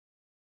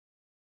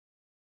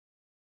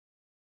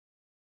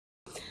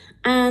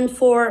And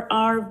for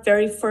our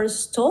very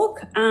first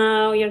talk,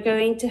 we are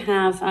going to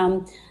have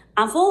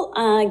Avel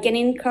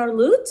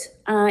Guénin-Carlut.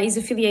 Is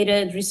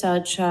affiliated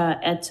research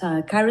at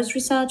Kairos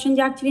Research in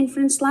the Active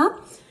Inference Lab,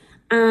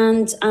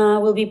 and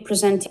will be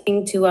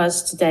presenting to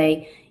us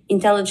today,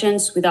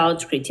 Intelligence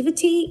Without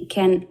Creativity,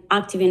 Can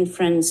Active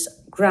Inference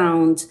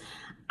Ground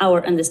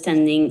Our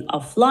Understanding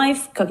of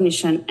Life,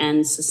 Cognition,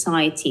 and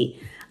Society?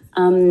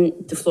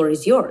 The floor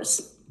is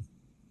yours.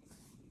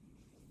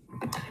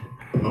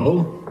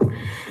 Hello.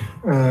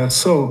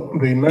 So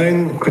the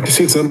main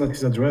criticism that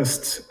is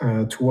addressed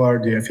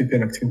toward the FEP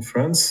and Active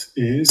Inference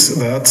is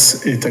that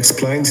it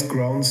explains,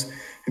 grounds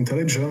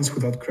intelligence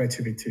without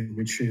creativity,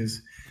 which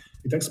is,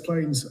 it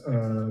explains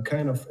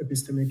kind of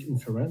epistemic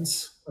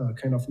inference,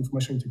 kind of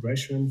information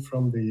integration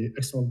from the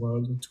external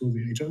world to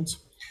the agent,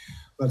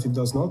 but it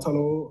does not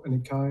allow any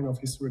kind of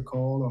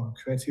historical or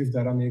creative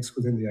dynamics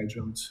within the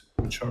agent,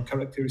 which are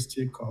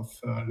characteristic of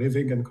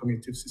living and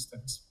cognitive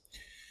systems.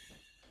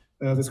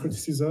 This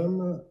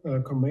criticism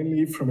comes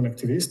mainly from an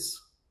activist,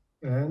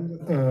 and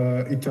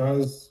it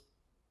has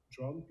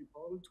drawn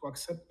people to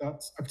accept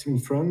that active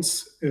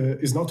inference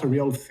is not a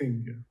real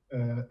thing,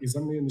 is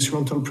only an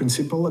instrumental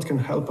principle that can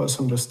help us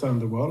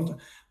understand the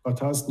world, but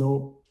has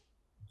no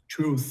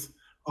truth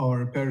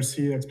or per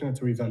se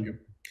explanatory value.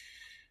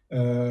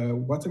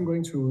 What I'm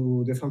going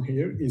to defend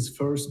here is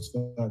first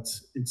that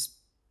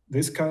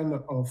this kind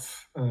of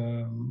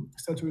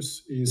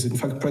status is in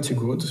fact pretty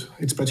good.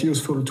 It's pretty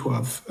useful to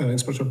have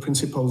instrumental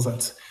principles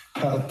that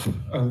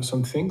help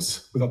some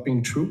things without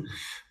being true.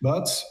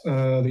 But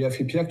the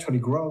FEP actually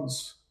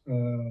grounds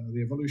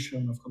the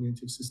evolution of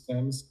cognitive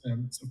systems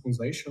and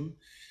self-organization.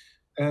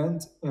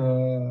 And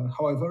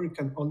however, it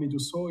can only do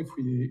so if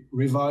we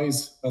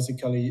revise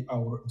basically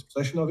our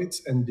interpretation of it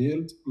and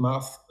build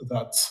math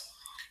that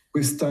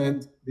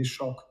withstand the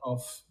shock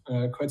of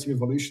creative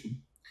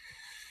evolution.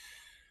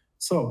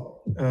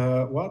 So,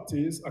 what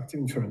is active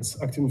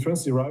inference? Active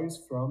inference derives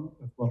from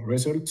a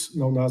result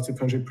known as the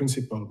French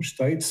principle, which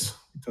states,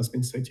 it has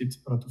been stated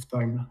a lot of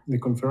time in the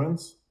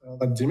conference,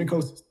 that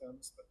dynamical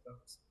systems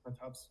that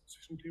have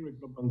sufficiently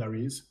regular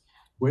boundaries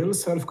will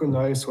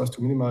self-organize so as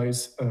to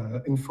minimize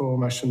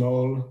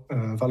informational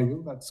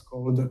value that's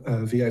called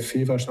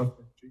VFE, variational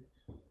energy.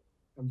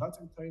 And that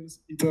entails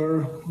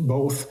either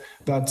both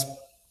that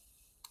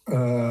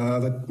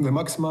they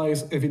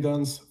maximize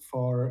evidence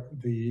for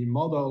the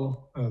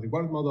model, the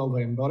world model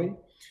they embody,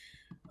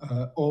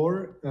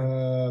 or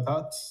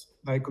that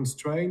they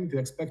constrain the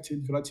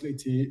expected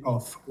volatility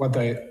of what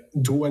they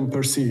do and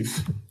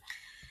perceive.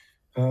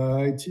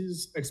 It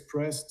is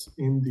expressed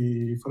in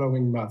the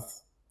following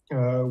math.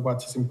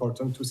 What is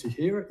important to see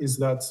here is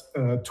that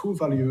two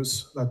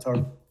values that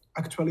are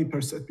actually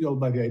perceptible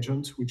by the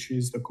agent, which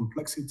is the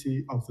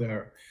complexity of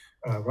their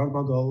world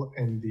model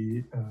and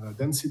the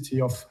density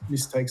of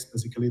mistakes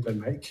basically they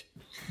make.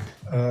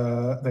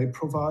 They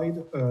provide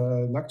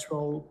an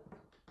actual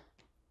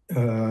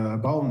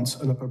bound,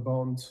 an upper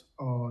bound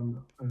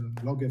on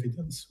log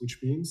evidence, which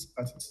means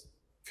that it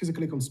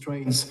physically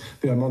constrains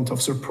the amount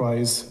of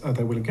surprise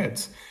they will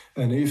get.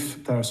 And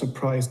if they are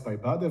surprised by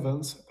bad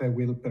events, they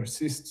will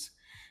persist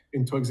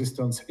into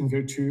existence in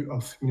virtue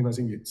of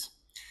minimizing it.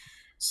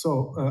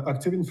 So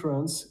active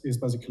inference is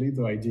basically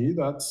the idea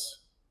that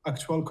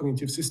actual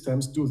cognitive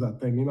systems do that,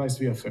 they minimize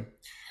VFE.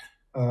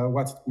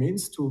 What it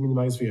means to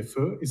minimize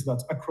VFE is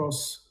that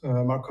across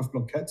Markov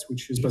blankets,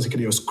 which is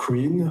basically a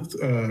screen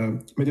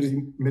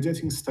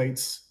mediating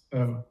states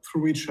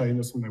through which I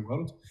understand my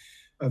world,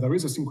 there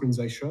is a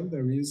synchronization,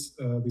 there is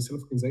the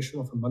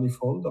self-organization of a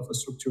manifold of a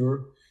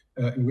structure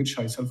in which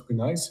I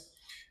self-organize.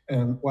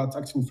 And what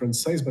active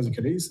inference says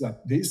basically is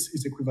that this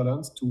is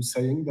equivalent to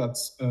saying that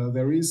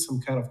there is some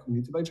kind of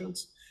cognitive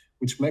agents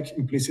which make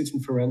implicit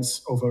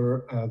inference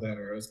over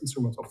their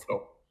instrumental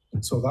flow.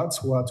 So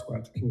that's what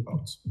we're talking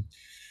about.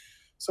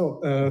 So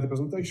the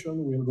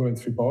presentation will go in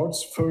three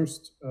parts.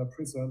 First,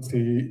 present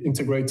the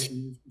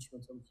integrative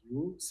instrumental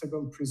view.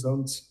 Second,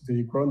 present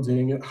the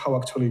grounding, how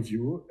actually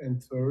view.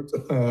 And third,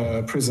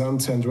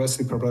 present and address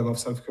the problem of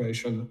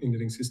self-creation in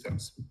living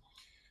systems.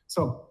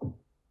 So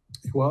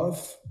you have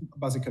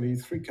basically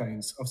three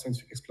kinds of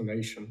scientific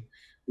explanation.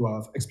 You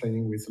have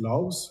explaining with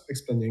laws,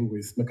 explaining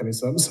with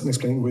mechanisms, and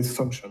explaining with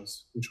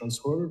functions, which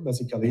answer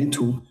basically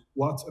to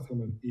what a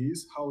phenomenon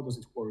is, how does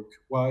it work,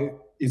 why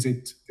is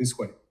it this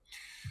way.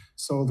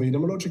 So the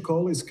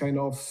nomological is kind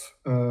of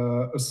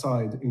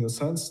aside in the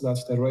sense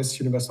that there is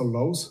universal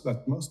laws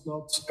that must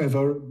not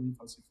ever be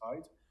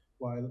falsified,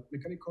 while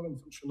mechanical and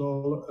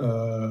functional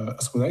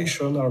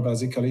explanation are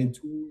basically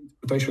two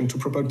interpretations, two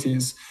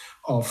properties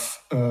of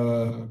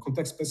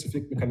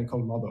context-specific mechanical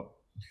model.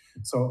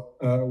 So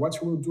what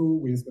you will do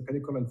with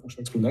mechanical and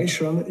functional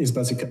explanation is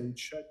basically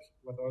check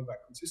whether they're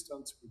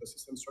consistent with the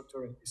system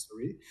structure and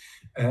history.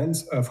 And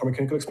for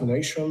mechanical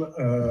explanation,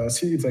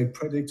 see if they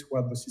predict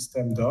what the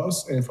system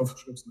does. And for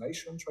functional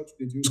explanation, try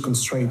to deduce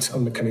constraints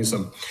on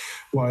mechanism.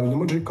 While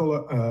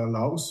nomological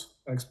laws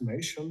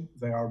explanation,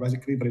 they are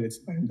basically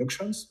validated by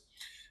inductions.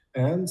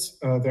 And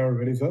they are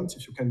relevant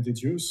if you can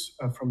deduce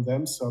from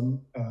them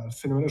some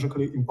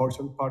phenomenologically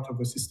important part of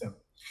the system.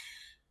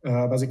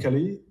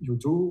 Basically, you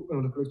do an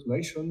analytical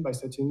explanation by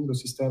stating the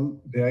system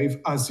behave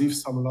as if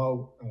some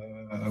law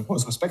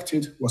was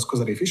respected, was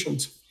causally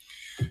efficient.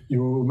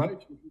 You make an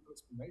analytical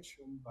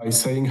explanation by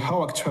saying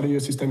how actually a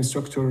system is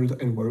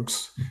structured and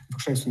works.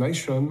 Functional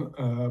explanation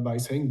by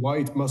saying why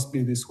it must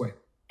be this way.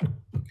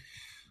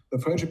 The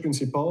Frenchy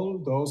principle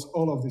does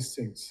all of these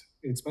things.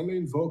 It's mainly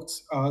invoked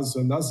as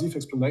an as-if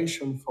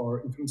explanation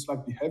for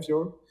inference-like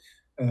behavior.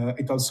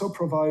 It also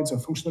provides a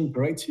functional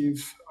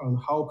imperative on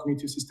how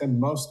cognitive system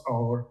must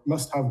or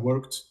must have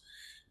worked.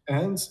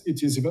 And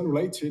it is even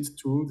related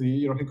to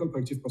the hierarchical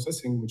predictive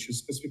processing, which is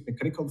specific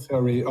mechanical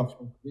theory of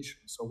cognition.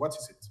 So what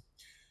is it?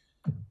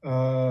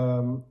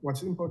 What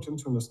is important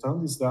to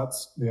understand is that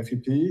the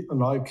FEP,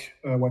 unlike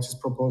what is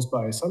proposed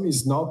by some,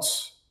 is not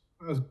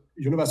a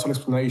universal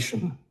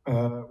explanation.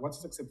 What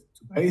is accepted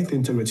today, the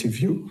integrative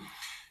view,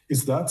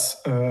 is that,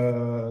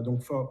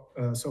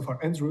 so for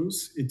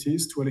Andrews, it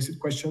is to elicit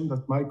questions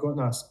that might go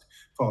unasked.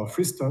 For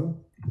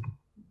Friston,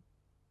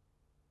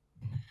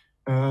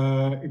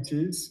 it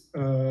is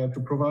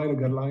to provide a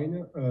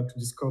guideline to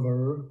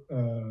discover,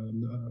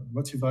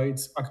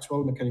 motivate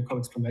actual mechanical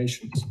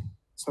explanations.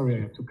 Sorry,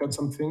 I have to cut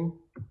something.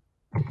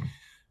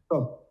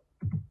 So,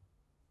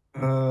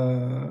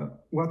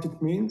 what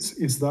it means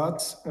is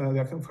that the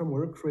Active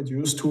framework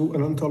reduced to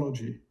an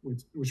ontology,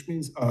 which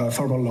means a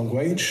formal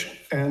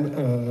language and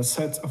a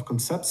set of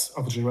concepts,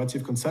 of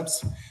generative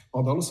concepts,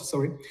 models,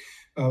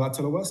 that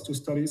allow us to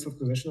study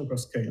self-causation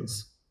across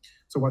scales.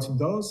 So what it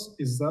does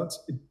is that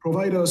it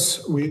provides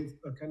us with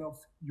a kind of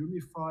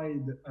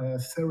unified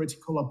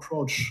theoretical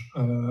approach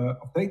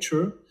of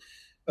nature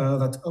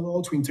that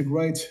allows to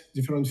integrate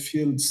different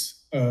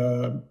fields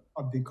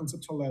at the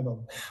conceptual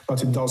level,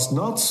 but it does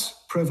not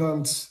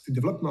prevent the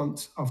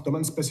development of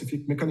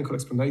domain-specific mechanical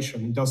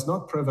explanation. It does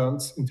not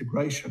prevent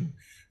integration.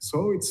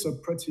 So it's a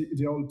pretty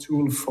ideal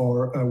tool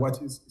for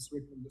what is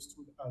historically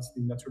understood as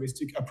the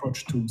naturalistic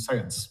approach to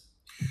science.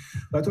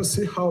 Let us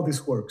see how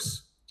this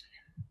works.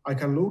 I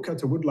can look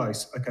at a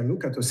woodlice. I can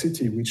look at a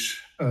city,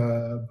 which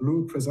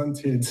Blue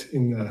presented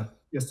in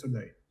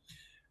yesterday.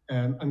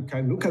 And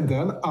can look at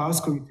them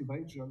as cognitive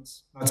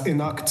agents that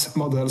enact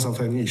models of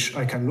a niche.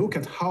 I can look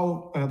at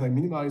how they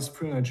minimize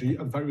free energy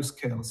at various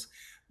scales.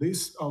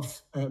 This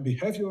of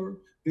behavior,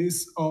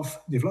 this of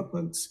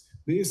development,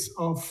 this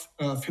of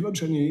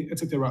phylogeny,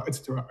 etc.,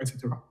 etc.,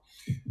 etc.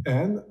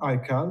 And I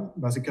can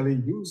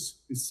basically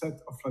use this set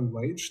of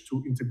language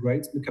to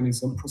integrate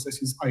mechanism,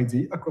 processes,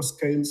 ID across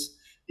scales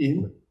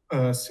in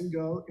a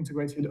single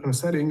integrated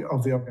understanding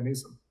of the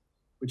organism,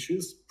 which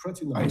is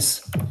pretty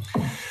nice.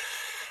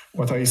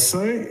 What I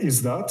say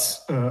is that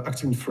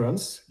Active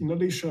Inference, in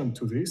addition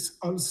to this,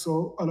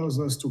 also allows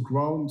us to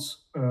ground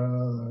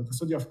the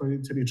study of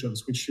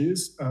intelligence, which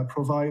is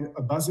provide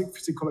a basic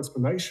physical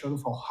explanation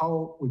for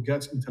how we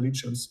get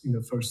intelligence in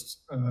the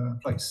first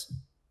place.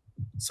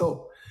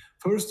 So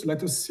first,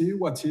 let us see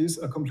what is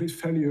a complete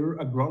failure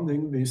at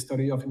grounding the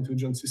study of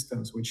intelligent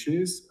systems, which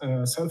is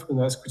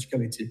self-organized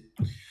criticality.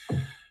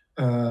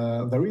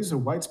 There is a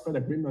widespread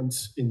agreement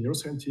in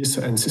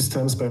neuroscientists and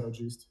systems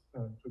biologists,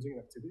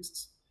 including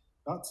activists,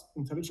 that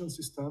intelligent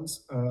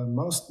systems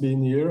must be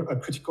near a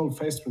critical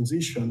phase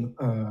transition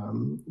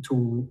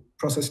to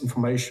process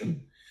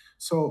information.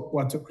 So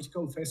what a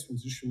critical phase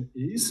transition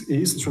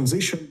is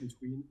transition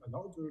between an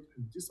ordered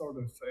and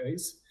disordered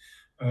phase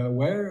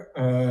where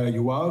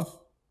you have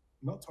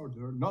not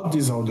order, not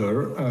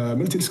disorder,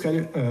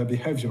 multiscale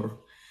behavior.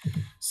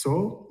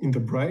 So in the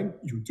brain,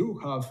 you do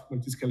have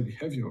multiscale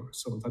behavior.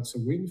 So that's a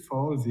win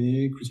for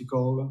the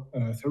critical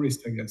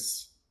theorist, I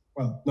guess.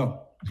 Well,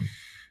 no.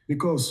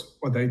 Because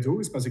what they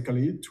do is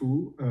basically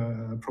to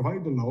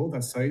provide the law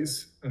that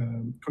says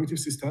cognitive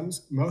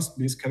systems must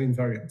be scale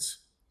invariant.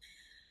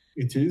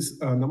 It is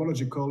a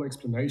nomological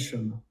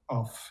explanation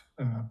of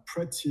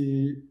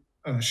pretty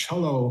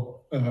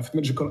shallow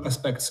phenomenological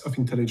aspects of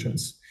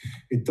intelligence.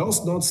 It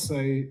does not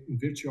say in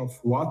virtue of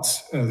what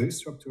this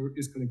structure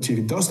is connected.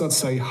 It does not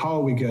say how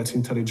we get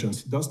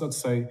intelligence. It does not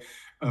say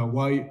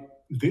why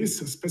this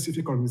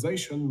specific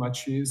organization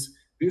matches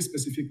this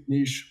specific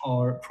niche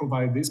or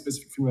provide this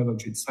specific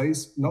phenomenology. It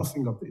says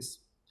nothing of this.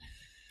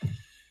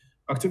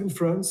 Active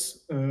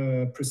Inference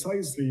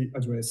precisely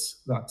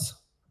address that.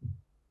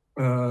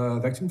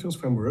 The Active Inference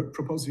framework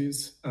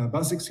proposes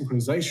basic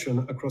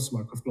synchronization across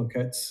Markov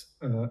blankets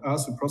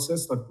as a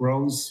process that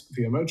grounds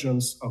the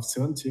emergence of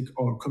semantic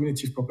or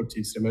cognitive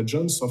properties, the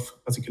emergence of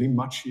basically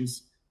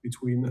matches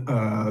between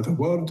the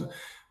world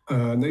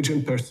an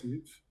agent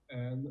perceives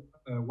and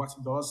what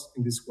it does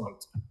in this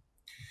world.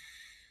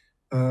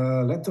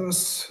 Let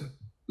us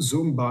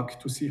zoom back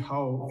to see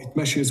how it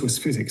meshes with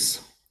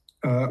physics.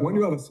 When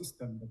you have a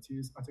system that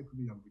is at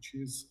equilibrium, which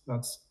is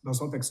that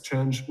does not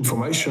exchange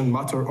information,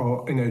 matter,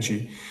 or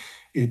energy,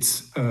 it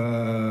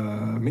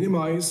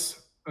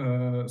minimizes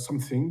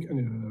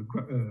something,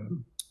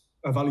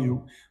 a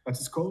value that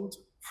is called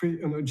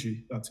free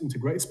energy, that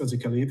integrates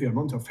basically the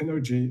amount of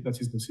energy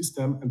that is in the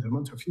system and the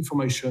amount of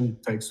information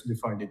it takes to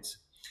define it.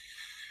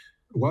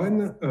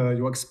 when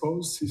you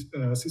expose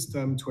a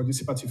system to a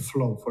dissipative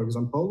flow, for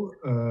example,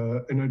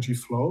 energy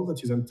flow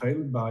that is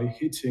entailed by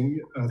heating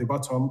the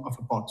bottom of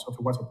a pot, of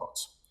a water pot,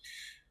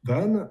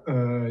 then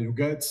you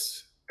get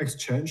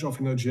exchange of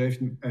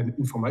energy and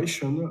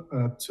information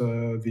at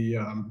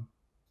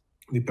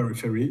the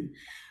periphery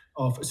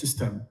of a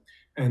system.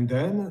 And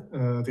then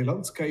the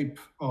landscape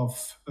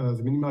of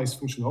the minimized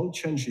functional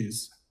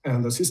changes,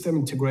 and the system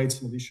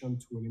integrates, in addition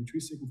to an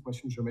intrinsic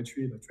information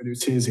geometry that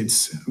reduces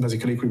its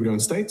basically equilibrium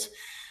state,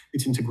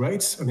 it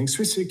integrates an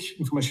extrinsic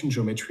information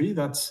geometry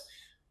that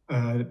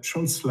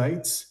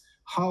translates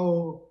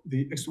how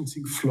the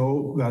extrinsic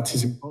flow that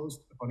is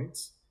imposed upon it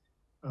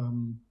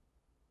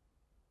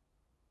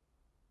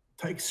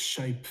takes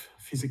shape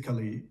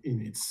physically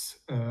in its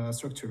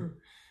structure.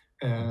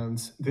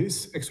 And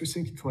this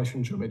extrinsic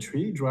information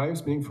geometry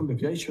drives meaningful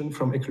deviation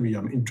from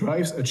equilibrium. It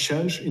drives a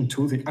change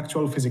into the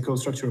actual physical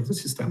structure of the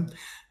system.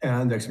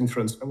 And the Active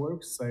Inference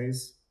framework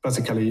says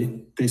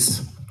basically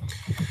this.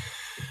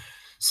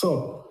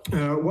 So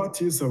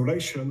what is the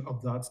relation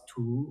of that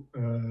to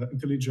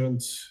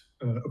intelligent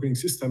operating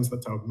systems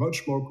that are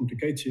much more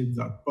complicated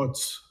than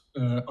pots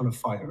on a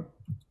fire?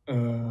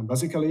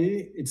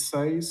 Basically, it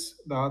says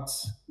that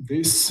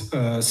this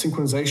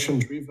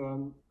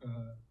synchronization-driven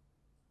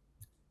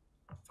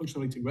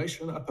functional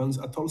integration happens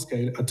at all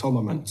scale, at all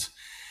moment.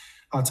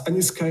 At any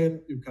scale,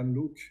 you can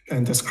look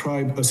and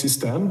describe a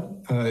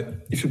system.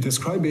 If you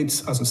describe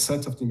it as a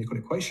set of numerical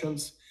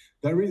equations,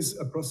 there is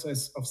a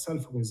process of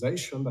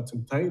self-organization that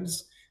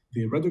entails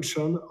the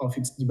reduction of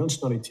its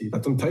dimensionality,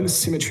 that entails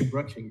symmetry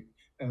breaking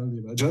and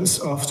the emergence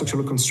of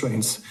structural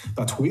constraints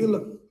that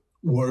will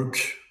work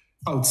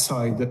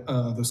outside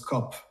the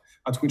scope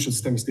at which the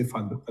system is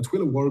defined, that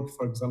will work,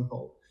 for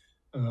example,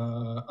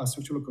 a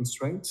structural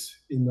constraint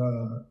in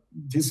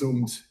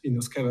dezoomed in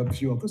a scale-up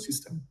view of the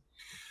system.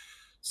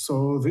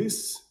 So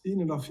this, in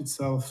and of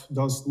itself,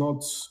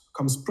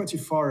 comes pretty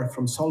far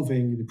from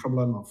solving the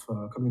problem of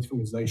cognitive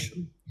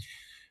organization,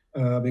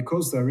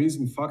 because there is,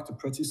 in fact, a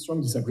pretty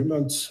strong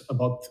disagreement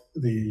about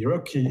the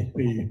hierarchy,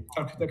 the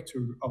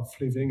architecture of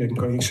living and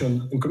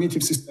cognition and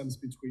cognitive systems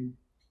between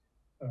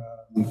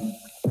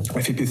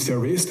FEP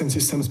theorists and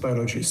systems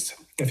biologists.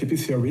 FEP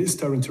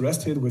theorists are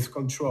interested with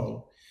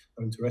control,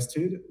 are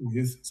interested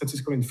with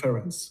statistical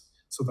inference.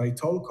 So they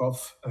talk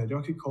of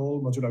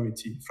hierarchical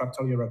modularity,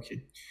 fractal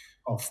hierarchy,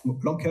 of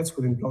blankets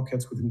within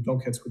blankets within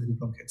blankets within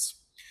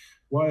blankets.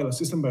 While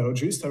system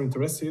biologists are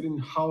interested in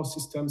how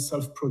systems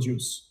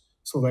self-produce.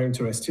 So they're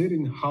interested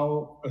in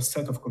how a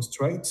set of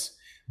constraints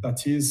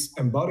that is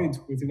embodied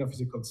within a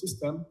physical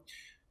system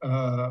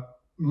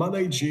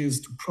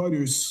manages to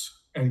produce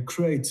and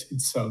create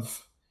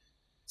itself.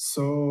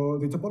 So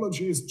the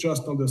topology is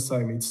just not the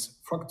same. It's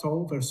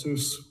fractal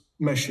versus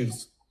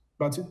meshes,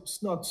 but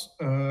it's not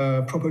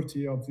a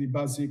property of the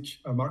basic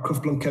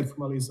Markov blanket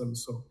formalism.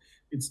 So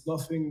it's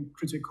nothing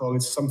critical.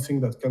 It's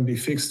something that can be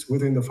fixed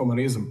within the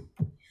formalism.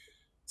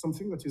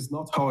 Something that is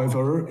not,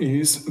 however,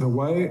 is the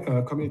way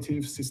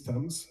cognitive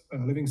systems,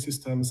 living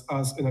systems,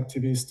 as an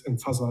activist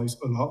emphasized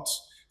a lot,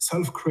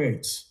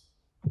 self-create.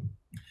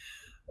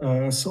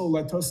 So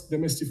let us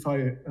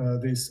demystify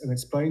this and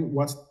explain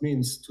what it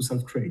means to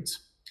self-create.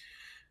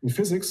 In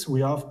physics,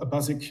 we have a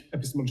basic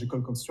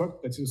epistemological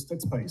construct that is a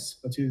state space,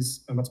 that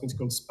is a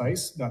mathematical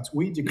space that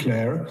we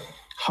declare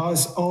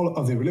has all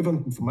of the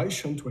relevant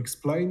information to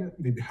explain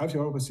the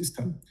behavior of a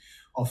system.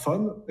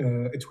 Often,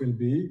 it will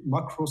be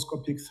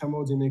macroscopic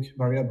thermodynamic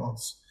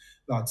variables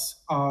that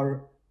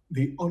are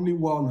the only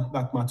one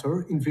that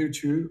matter in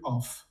virtue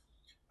of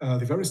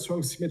the very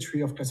strong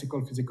symmetry of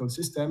classical physical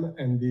system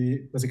and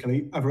the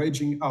basically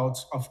averaging out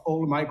of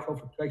all micro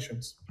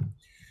fluctuations.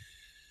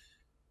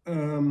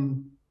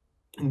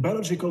 In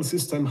biological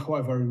system,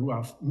 however, you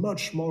have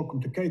much more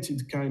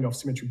complicated kind of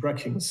symmetry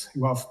breakings.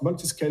 You have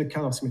multi-scale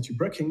kind of symmetry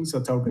breakings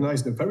that are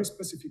organized in a very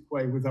specific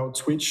way without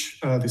which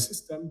the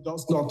system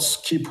does not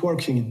keep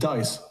working, it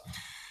dies.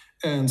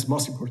 And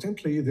most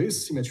importantly,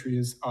 these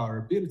symmetries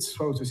are built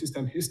throughout the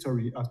system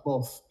history at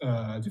both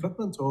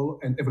developmental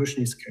and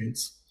evolutionary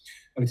scales.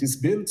 And it is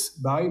built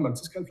by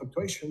multi-scale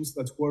fluctuations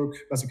that work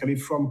basically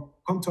from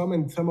quantum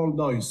and thermal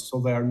noise.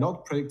 So they are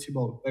not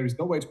predictable. There is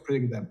no way to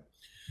predict them.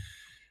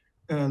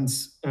 And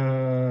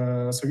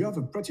so you have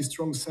a pretty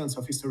strong sense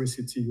of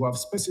historicity. You have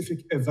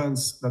specific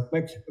events that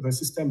make the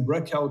system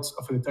break out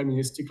of a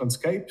deterministic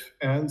landscape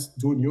and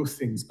do new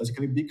things,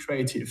 basically be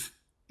creative.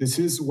 This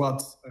is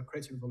what a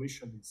creative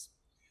evolution is.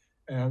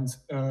 And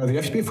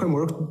the FEP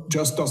framework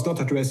just does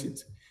not address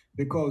it,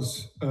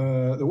 because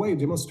the way it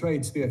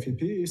demonstrates the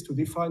FEP is to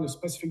define a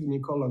specific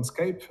numerical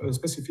landscape, a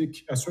specific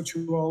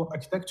structural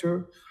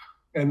architecture,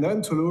 and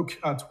then to look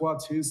at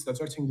what is the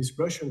attracting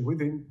distribution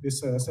within this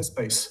set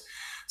space.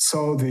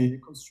 So the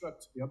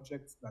construct, the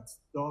object that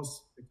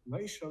does the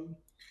explanation,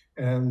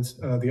 and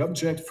the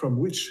object from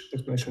which the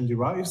explanation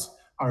derives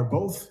are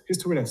both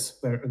historyless.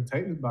 They're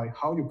entailed by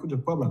how you put the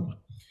problem.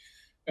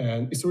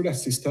 And historyless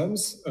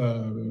systems,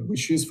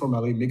 which is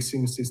formally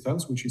mixing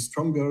systems, which is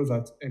stronger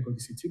than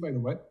ergodicity, by the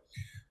way.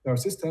 There are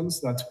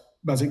systems that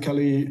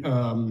basically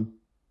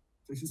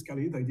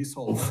Physically, they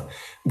dissolve.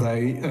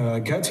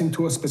 They get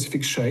into a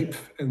specific shape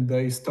and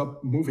they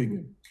stop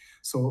moving.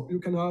 So you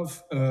can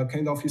have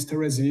kind of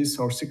hysteresis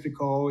or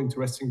cyclical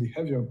interesting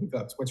behavior with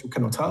that. What you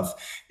cannot have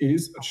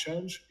is a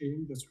change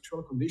in the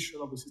structural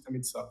condition of the system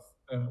itself.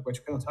 What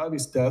you cannot have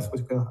is death. What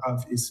you cannot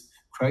have is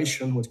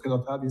creation. What you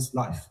cannot have is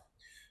life.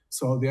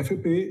 So the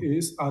FEP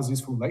is, as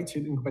is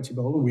formulated,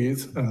 incompatible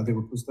with the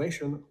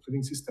representation of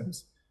living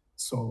systems.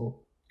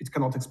 So it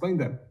cannot explain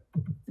them.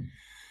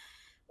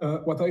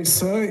 What I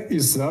say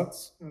is that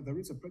there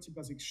is a pretty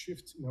basic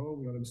shift in how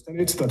we understand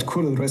it that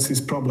could address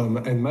this problem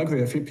and make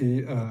the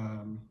FEP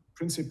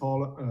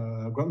principle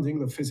grounding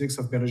the physics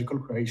of biological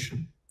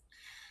creation.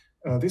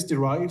 This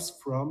derives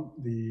from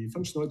the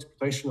functional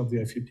interpretation of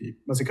the FEP.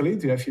 Basically,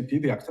 the FEP,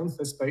 the actant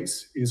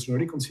space, is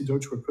generally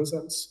considered to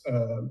represent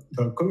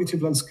the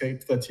cognitive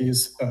landscape that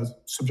is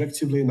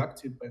subjectively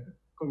enacted by the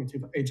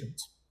cognitive agent.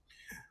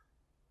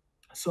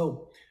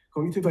 So,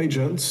 cognitive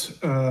agents,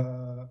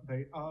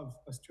 they have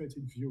a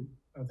situated view.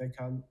 They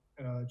can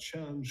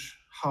change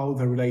how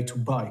they relate to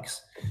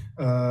bikes.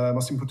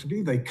 Most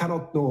importantly, they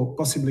cannot know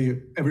possibly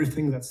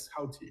everything that's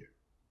out here.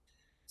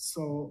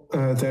 So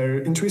their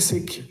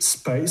intrinsic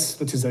space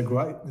that is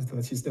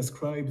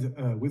described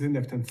within the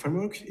actant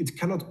framework, it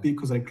cannot be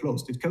causally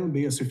closed. It cannot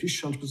be a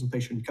sufficient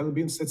representation. It cannot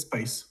be in set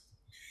space.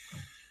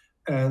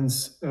 And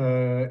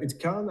it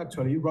can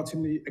actually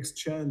routinely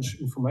exchange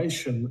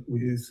information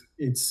with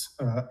its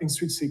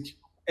extrinsic,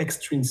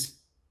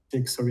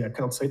 I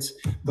cannot say it,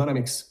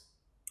 dynamics.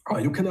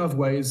 You can have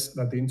ways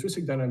that the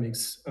intrinsic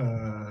dynamics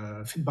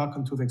feed back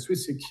onto the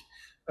extrinsic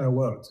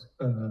world.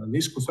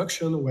 Niche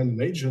construction, when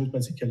an agent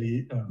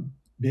basically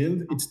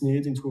build its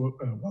need into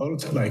a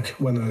world, like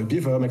when a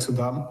beaver makes a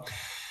dam,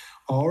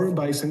 or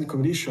by sending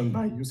cognition,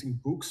 by using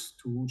books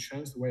to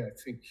change the way I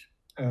think.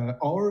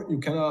 Or you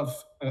can have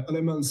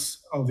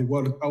elements of the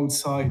world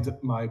outside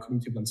my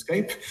cognitive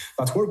landscape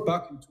that work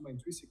back into my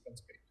intrinsic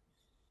landscape,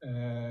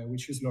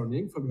 which is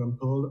learning, for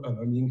example,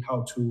 learning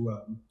how to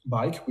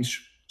bike,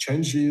 which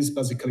changes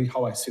basically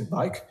how I see a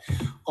bike,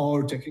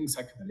 or taking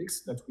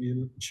psychedelics that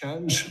will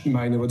change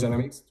my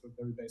neurodynamics to a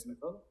very base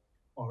level,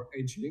 or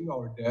aging,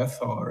 or death,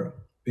 or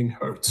being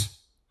hurt.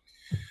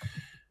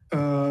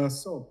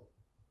 So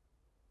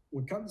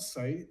we can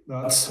say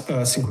that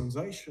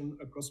synchronization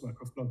across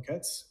Markov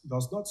blankets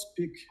does not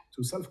speak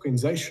to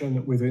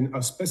self-organization within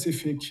a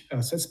specific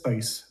set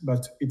space,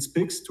 but it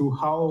speaks to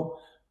how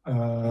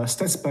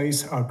state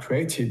space are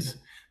created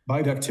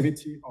by the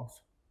activity of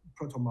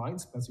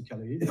proto-minds,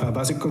 basically,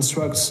 basic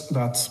constructs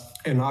that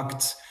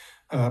enact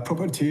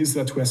properties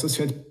that we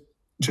associate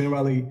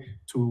generally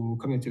to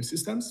cognitive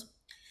systems,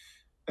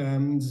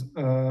 and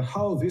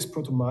how these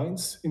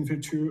proto-minds, in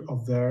virtue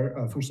of their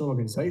functional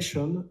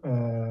organization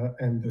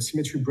and the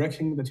symmetry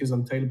breaking that is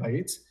entailed by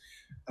it,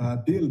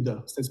 build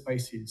state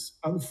spaces,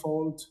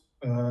 unfold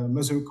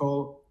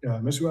measurable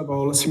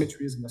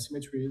symmetries and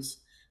asymmetries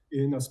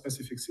in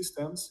specific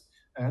systems,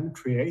 and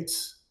create,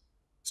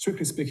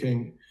 strictly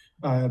speaking,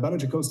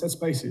 biological state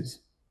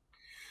spaces.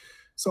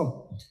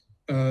 So,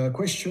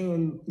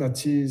 question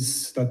that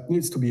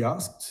needs to be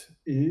asked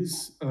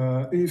is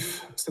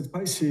if state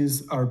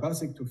spaces are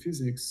basic to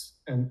physics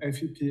and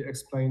FEP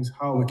explains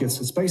how we get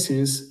state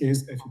spaces,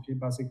 is FEP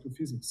basic to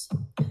physics?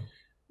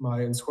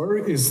 My answer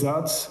is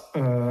that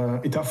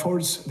it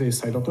affords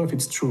this. I don't know if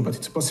it's true, but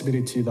it's a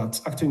possibility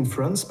that Active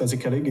Inference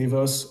basically gives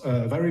us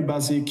a very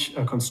basic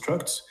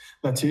construct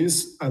that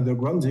is at the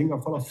grounding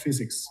of all of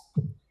physics.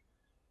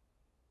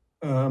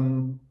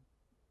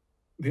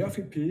 The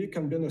FEP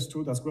can be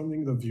understood as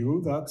grounding the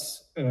view that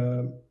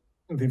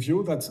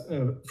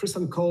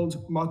Friston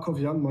called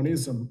Markovian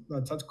monism,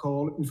 that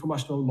called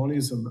informational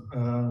monism,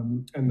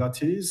 and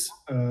that is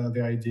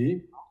the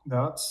idea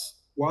that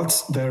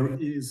what there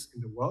is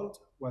in the world,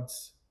 what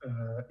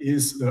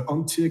is the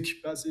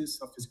ontic basis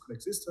of physical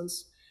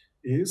existence,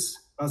 is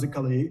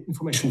basically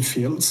information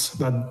fields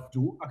that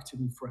do active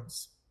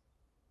inference.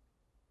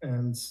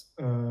 And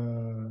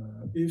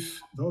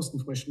if those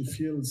information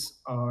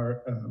fields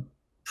are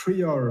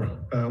prior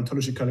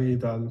ontologically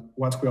than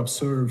what we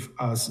observe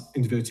as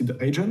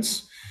individuated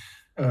agents,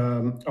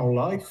 our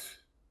life,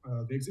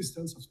 the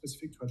existence of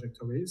specific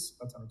trajectories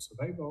that are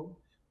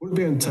observable, will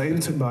be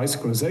entailed by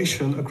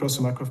synchronization across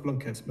a Markov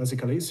blanket,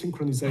 basically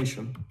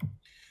synchronization.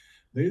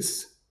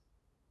 This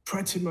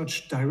pretty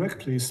much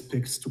directly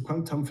speaks to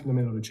quantum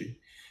phenomenology,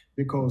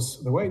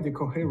 because the way the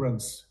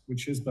coherence,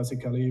 which is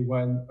basically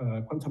when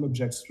quantum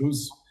objects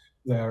lose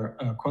their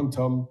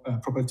quantum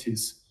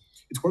properties,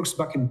 it works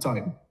back in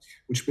time,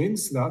 which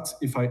means that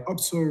if I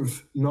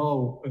observe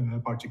now a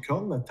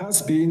particle that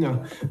has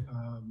been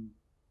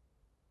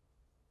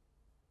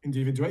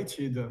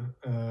individuated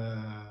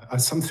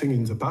as something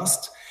in the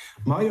past,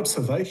 my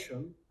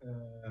observation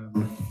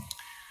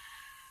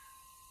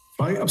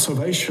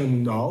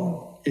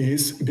now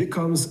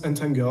becomes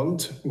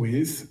entangled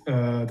with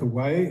the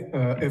way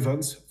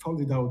events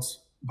folded out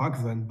back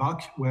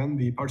when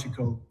the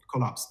particle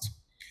collapsed.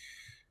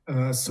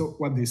 So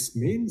what this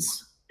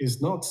means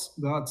is not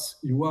that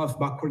you have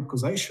backward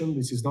causation.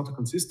 This is not a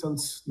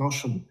consistent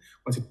notion.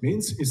 What it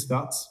means is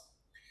that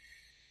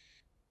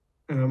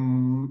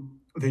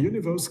the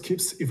universe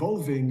keeps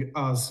evolving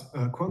as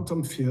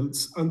quantum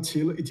fields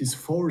until it is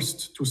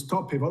forced to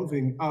stop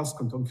evolving as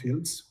quantum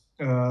fields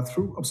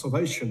through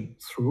observation,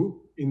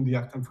 in the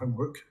Active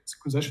framework,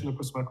 synchronization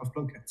across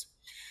Markov-Plonket.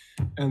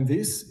 And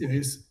this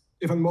is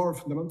even more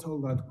fundamental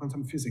than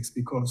quantum physics,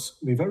 because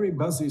the very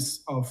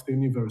basis of the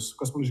universe,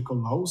 cosmological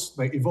laws,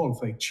 they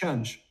evolve, they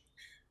change.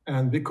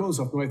 And because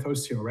of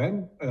Noether's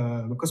theorem,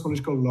 the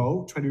cosmological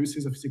law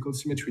traduces the physical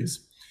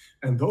symmetries.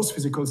 And those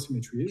physical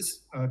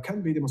symmetries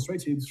can be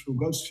demonstrated through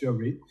Gauss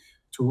theory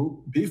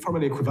to be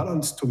formally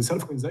equivalent to the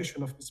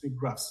self-organization of cosmic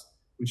graphs,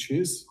 which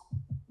is,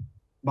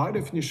 by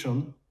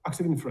definition,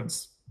 active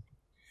inference.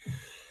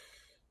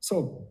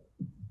 So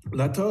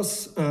let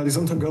us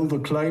disentangle the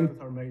claims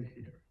that are made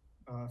here.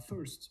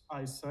 First,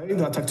 I say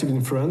that active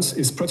inference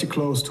is pretty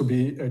close to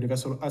be a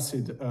universal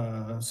acid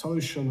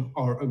solution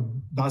or a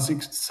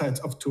basic set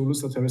of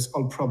tools that address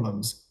all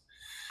problems.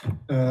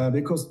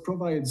 Because it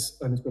provides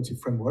an integrative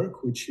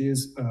framework, which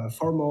is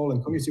formal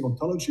and cognitive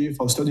ontology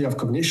for study of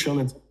cognition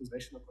and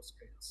synchronization across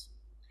scales.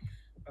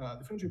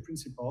 The Frenchy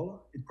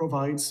principle, it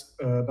provides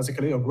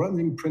basically a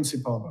grounding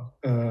principle,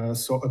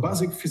 so a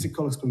basic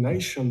physical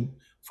explanation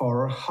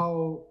for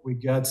how we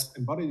get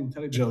embodied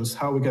intelligence,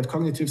 how we get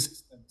cognitive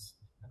systems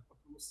and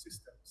autonomous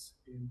systems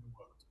in the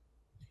world.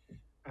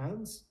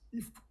 And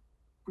if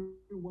we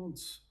want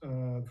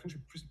the Frenchy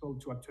principle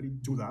to actually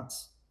do that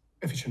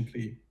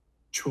efficiently,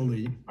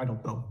 truly, I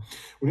don't know,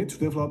 we need to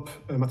develop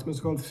a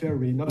mathematical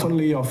theory not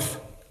only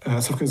of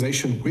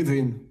self-organization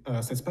within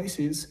state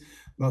spaces,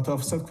 but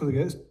of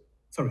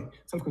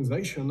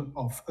self-organization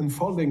of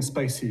unfolding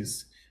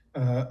spaces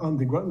on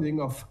the grounding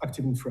of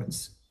active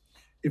inference.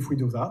 If we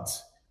do that,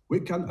 we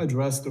can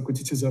address the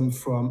criticism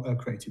from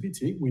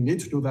creativity. We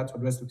need to do that to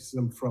address the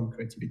criticism from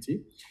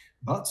creativity,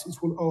 but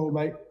it will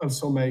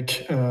also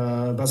make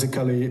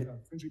basically a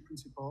Frenchy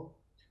principle,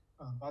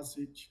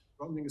 basic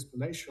grounding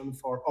explanation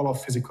for all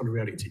of physical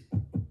reality.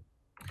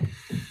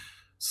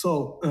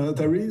 So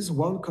there is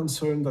one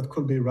concern that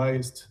could be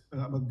raised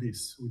about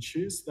this, which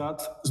is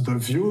that the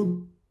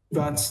view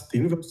that the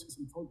universe is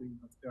unfolding,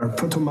 that there are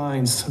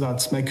proto-minds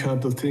that make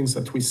up the things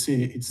that we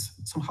see, it's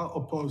somehow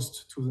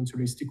opposed to the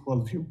naturalistic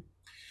worldview.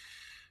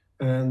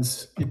 And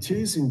it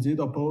is indeed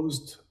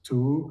opposed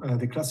to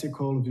the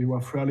classical view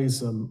of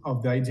realism,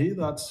 of the idea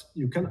that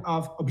you can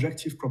have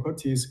objective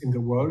properties in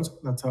the world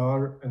that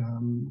are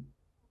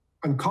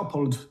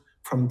uncoupled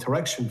from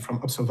interaction, from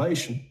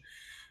observation.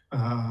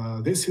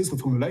 This is the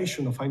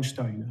formulation of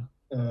Einstein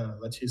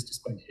that is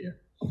displayed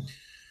here.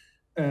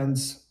 And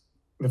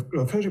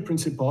the Frenchy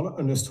principle,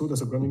 understood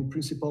as a grounding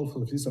principle for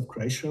the physics of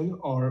creation,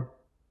 or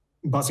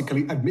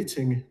basically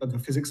admitting that the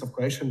physics of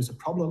creation is a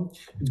problem,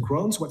 it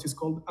grounds what is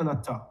called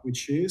anatta,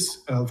 which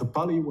is the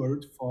Pali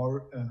word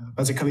for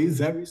basically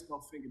there is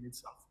nothing in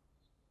itself.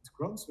 It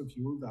grounds the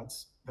view that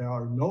there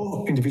are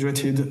no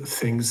individuated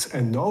things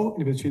and no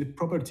individuated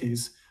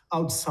properties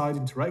outside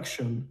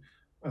interaction,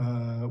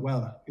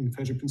 in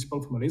Frenchy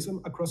principle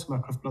formalism across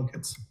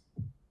Markov-Blankets.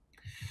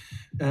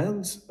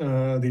 And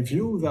the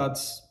view that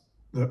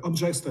the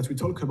objects that we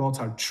talk about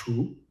are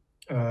true,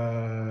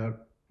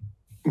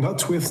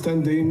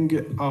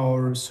 notwithstanding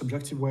our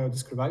subjective way of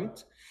describing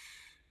it,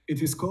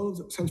 it is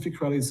called scientific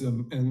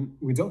realism, and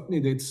we don't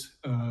need it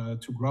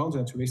to ground a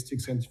naturalistic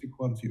scientific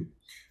worldview.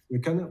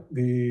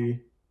 The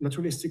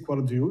naturalistic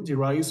worldview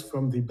derives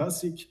from the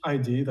basic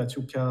idea that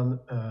you can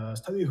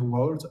study the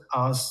world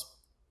as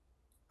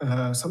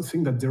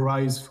something that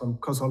derives from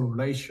causal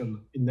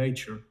relation in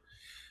nature.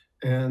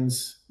 And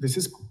this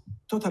is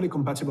totally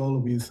compatible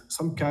with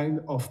some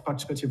kind of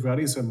participative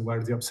realism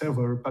where the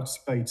observer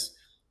participates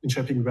in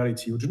shaping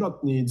reality. You do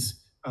not need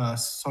a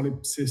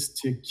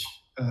solipsistic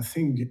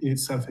thing in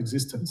its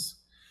self-existence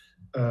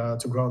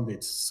to ground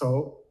it.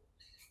 So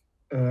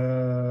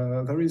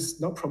there is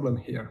no problem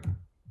here.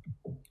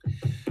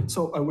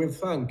 So I will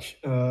thank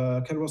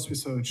Kairos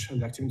Research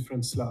and the Active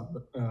Inference Lab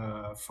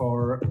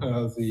for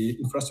the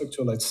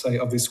infrastructure, let's say,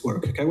 of this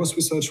work. Kairos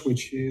Research,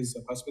 which is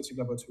a participative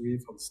laboratory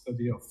for the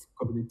study of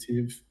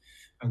cognitive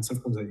and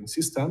self-organizing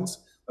systems,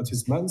 that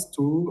is meant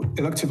to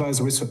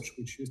electivize research,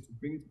 which is to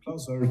bring it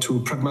closer to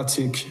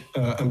pragmatic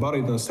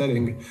embodied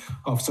understanding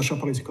of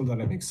social-political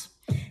dynamics.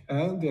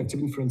 And the Active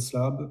Inference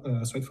Lab,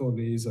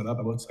 straightforwardly, is a lab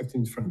about active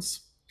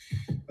inference.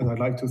 And I'd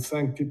like to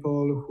thank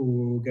people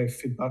who gave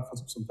feedback for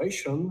the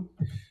presentation.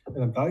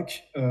 And I'd like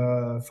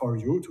for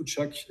you to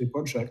check the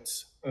project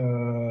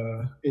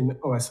in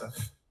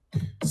OSF.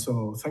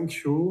 So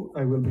thank you.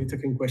 I will be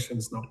taking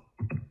questions now.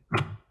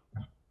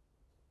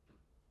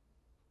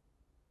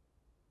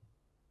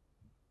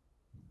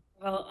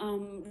 Well,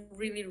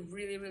 really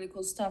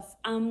cool stuff.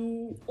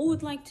 Who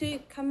would like to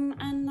come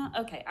and...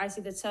 okay, I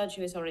see that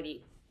Sergio is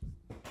already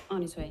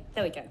on his way.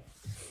 There we go.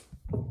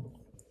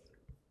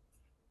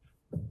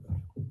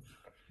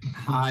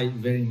 Hi,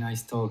 very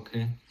nice talk.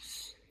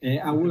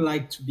 I would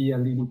like to be a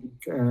little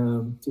bit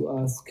to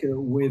ask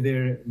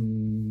whether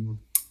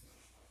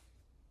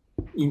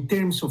in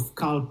terms of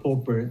Karl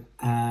Popper,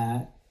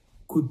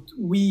 could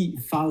we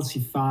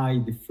falsify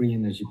the free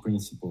energy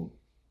principle?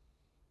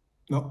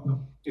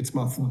 No, it's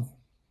math.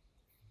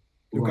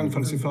 You can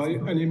falsify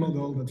any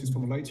model that is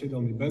formulated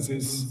on the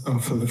basis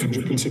of the free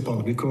energy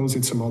principle because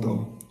it's a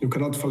model. You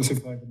cannot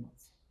falsify the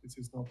math. This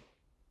is not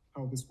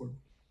how this works.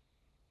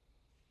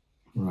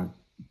 Right.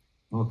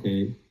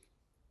 Okay.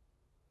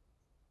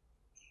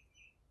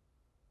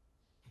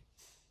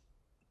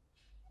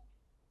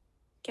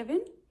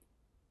 Kevin?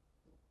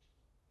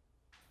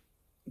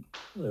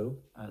 Hello,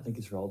 thank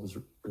you for all this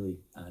really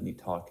neat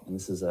talk. And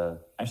this is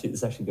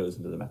this actually goes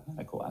into the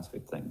mathematical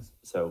aspect of things.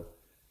 So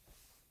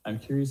I'm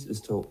curious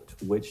as to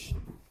which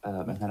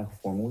mathematical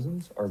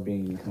formalisms are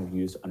being kind of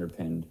used to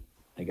underpin,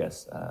 I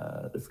guess,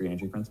 the free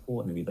energy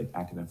principle, and maybe like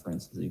active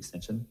inference as the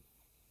extension.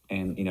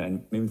 And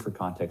and maybe for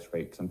context,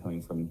 right? Because I'm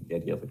coming from the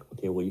idea of like,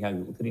 okay, well, you have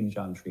Euclidean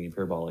geometry,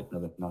 parabolic, and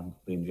other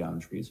non-Euclidean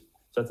geometries.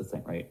 So that's the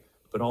thing, right?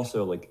 But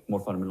also, like more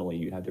fundamentally,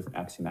 you have different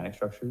axiomatic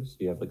structures.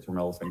 You have like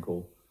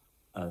Zermelo-Finkel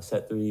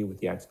set theory with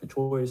the axiom of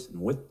choice, and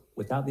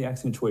without the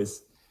axiom of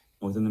choice,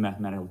 and within the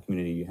mathematical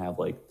community, you have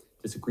like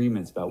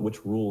disagreements about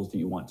which rules do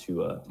you want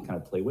to kind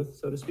of play with,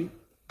 so to speak.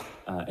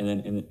 And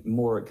then in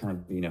more kind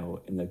of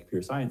in the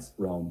computer science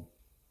realm,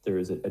 there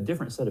is a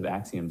different set of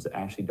axioms that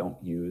actually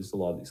don't use the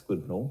law of the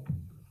excluded null.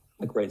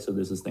 Like, right, so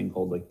there's this thing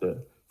called like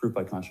the proof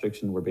by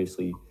contradiction, where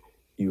basically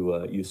you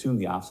assume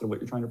the opposite of what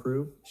you're trying to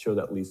prove, show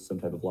that leads to some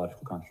type of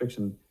logical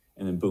contradiction,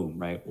 and then boom,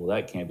 right? Well,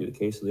 that can't be the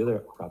case, so the other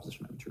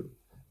proposition might be true.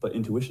 But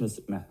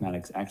intuitionist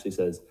mathematics actually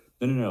says,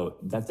 no,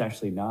 that's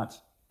actually not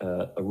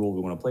a rule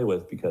we want to play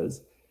with,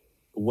 because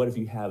what if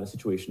you have a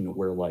situation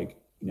where like,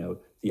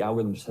 the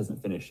algorithm just hasn't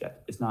finished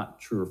yet? It's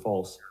not true or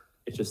false.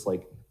 It's just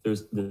like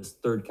there's this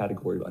third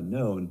category of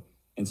unknown.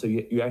 And so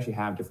you actually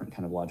have different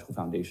kind of logical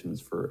foundations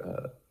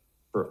for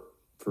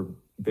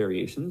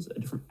variations,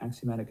 different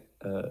axiomatic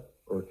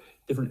or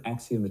different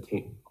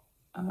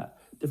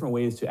different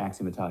ways to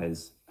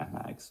axiomatize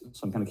mathematics.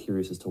 So I'm kind of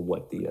curious as to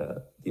what the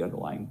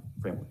underlying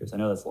framework is. I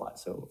know that's a lot,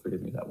 so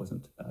forgive me if that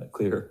wasn't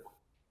clear.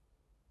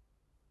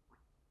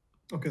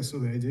 Okay, so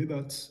the idea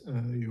that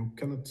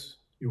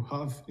you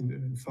have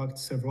in fact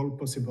several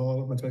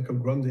possible mathematical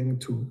grounding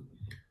to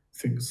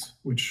things,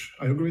 which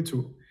I agree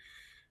to.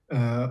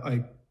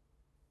 I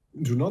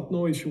do not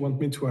know if you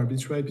want me to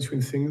arbitrate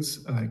between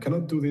things. I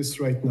cannot do this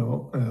right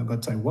now,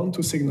 but I want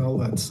to signal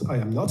that I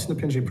am not in a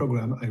PNG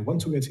program. I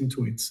want to get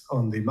into it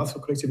on the math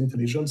of collective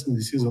intelligence and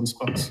decision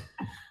spots.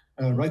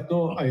 Right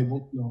now, I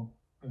don't know.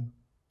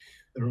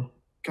 There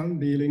can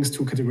be links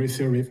to category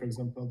theory, for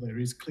example. There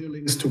is clear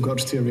links to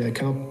gauge theory.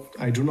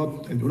 I do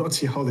not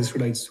see how this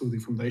relates to the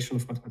foundation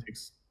of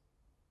mathematics.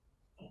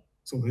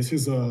 So this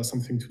is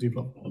something to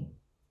develop.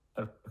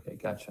 Okay,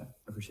 gotcha.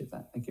 I appreciate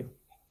that. Thank you.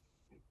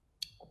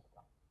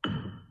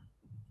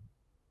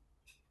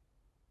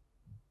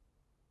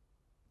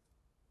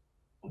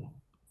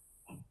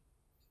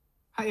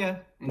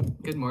 Hiya,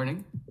 and good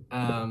morning.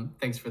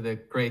 Thanks for the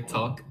great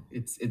talk.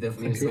 It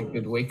definitely is a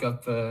good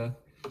wake-up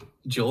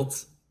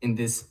jolt in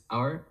this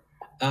hour.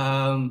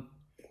 Well,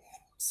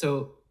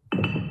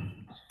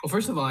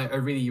 first of all, I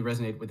really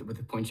resonate with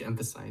the point you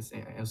emphasized.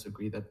 I also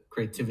agree that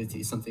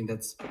creativity is something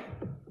that's,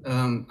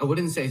 I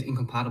wouldn't say is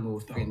incompatible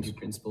with the free energy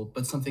principle,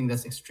 but something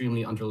that's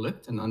extremely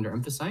underlooked and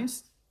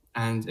underemphasized.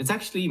 And it's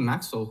actually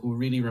Maxwell who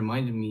really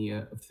reminded me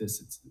of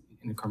this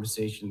in a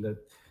conversation, that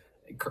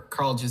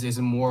Karl just is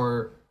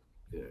more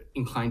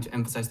inclined to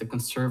emphasize the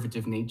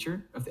conservative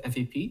nature of the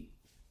FEP.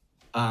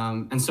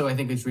 And so I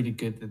think it's really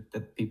good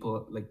that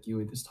people like you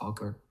in this talk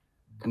are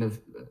kind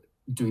of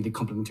doing the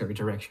complementary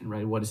direction,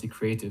 right? What is the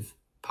creative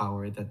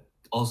power that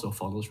also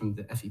follows from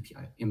the FEP,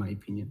 in my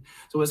opinion.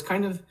 So I was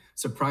kind of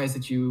surprised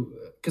that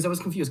because I was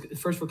confused.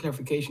 First, for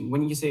clarification,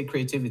 when you say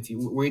creativity,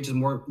 were you just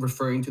more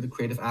referring to the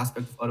creative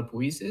aspect of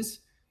autopoiesis,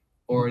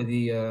 or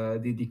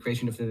the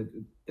creation of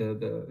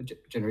the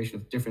generation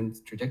of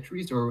different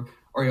trajectories, or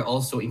are you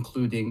also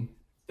including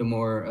the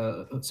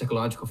more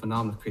psychological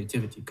phenomenon of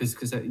creativity?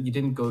 Because you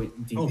didn't go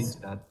deep into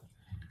that.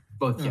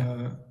 Both,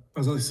 yeah.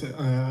 As I say,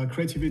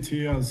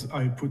 creativity, as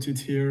I put it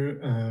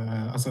here,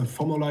 as I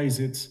formalize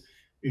it,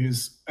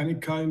 is any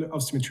kind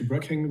of symmetry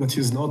breaking that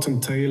is not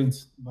entailed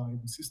by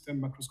the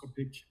system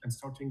macroscopic and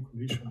starting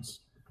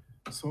conditions.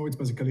 So it's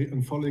basically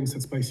unfolding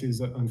set spaces,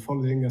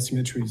 unfolding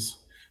asymmetries.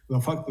 The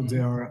fact that they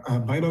are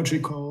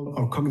biological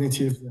or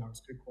cognitive, they are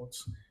square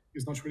quotes,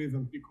 is not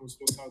relevant because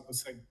those are the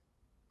same.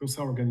 Those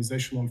are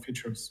organizational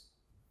features.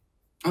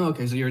 Oh,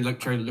 okay. So you're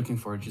looking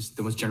for just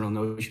the most general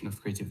notion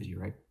of creativity,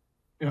 right?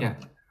 Yeah.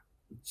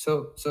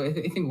 So I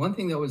think one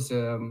thing that was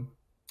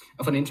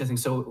I find interesting.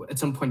 So at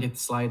some point, you had the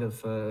slide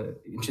of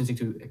intrinsic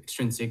to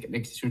extrinsic and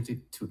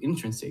extrinsic to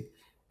intrinsic,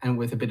 and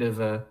with a bit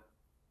of a,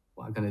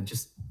 well, I'm gonna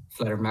just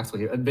flatter Maxwell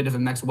here, a bit of a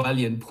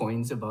Maxwellian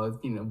point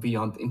about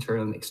beyond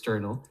internal and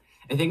external.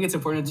 I think it's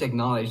important to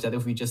acknowledge that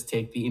if we just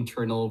take the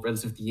internal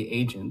relative to the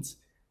agents,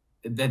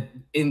 that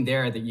in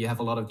there that you have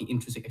a lot of the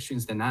intrinsic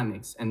extrinsic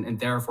dynamics, and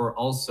therefore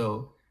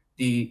also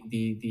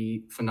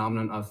the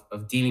phenomenon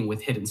of dealing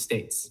with hidden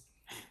states.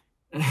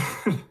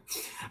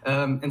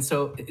 And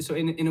so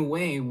in a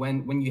way,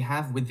 when you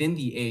have within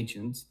the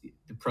agent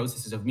the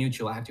processes of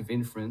mutual active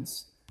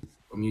inference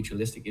or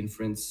mutualistic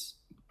inference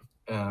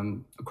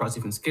across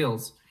different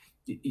scales,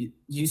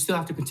 you still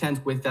have to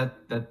contend with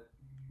that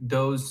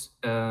those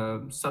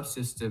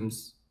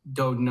subsystems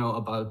don't know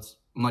about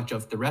much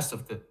of the rest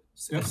of the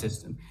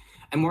system.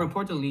 And more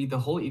importantly, the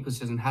whole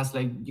ecosystem has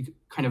like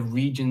kind of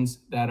regions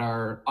that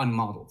are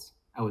unmodeled,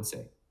 I would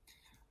say.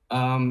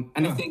 And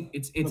I think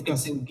it's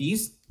in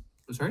these.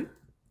 Sorry.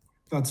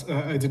 That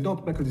I did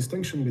not make a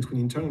distinction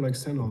between internal and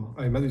external.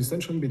 I made a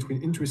distinction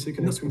between intrinsic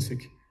and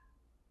extrinsic.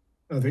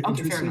 The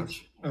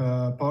intrinsic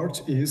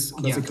part is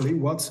basically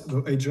what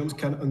the agent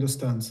can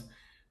understand.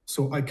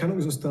 So I can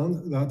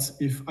understand that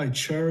if a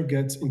chair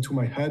gets into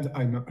my head,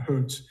 I'm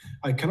hurt.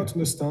 I cannot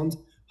understand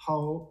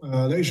how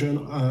a lesion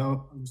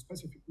on a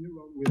specific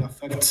neuron will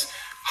affect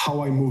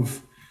how I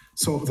move.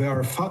 So there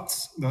are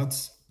facts that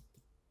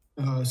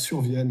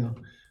surviennent,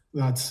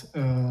 that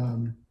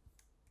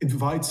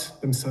invite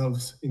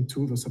themselves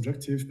into the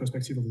subjective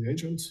perspective of the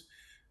agent,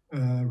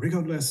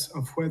 regardless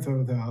of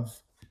whether they have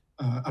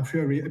a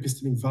priori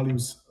epistemic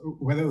values,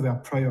 whether they are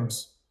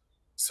priors.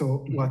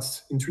 So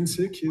what's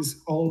intrinsic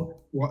is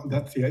all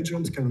that the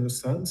agent can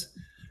understand,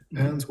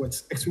 and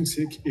what's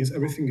extrinsic is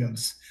everything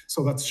else.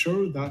 So that's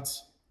sure that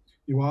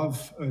you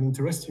have an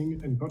interesting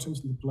and important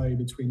interplay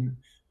between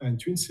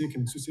intrinsic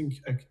and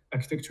extrinsic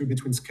architecture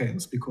between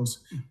scales, because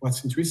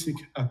what's intrinsic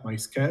at my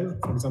scale,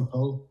 for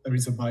example, there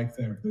is a bike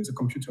there, there is a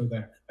computer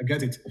there, I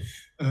get it.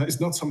 It's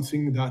not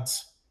something that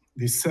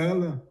the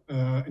cell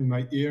in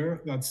my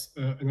ear that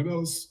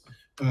enables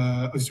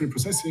auditory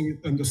processing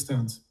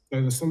understands. I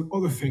understand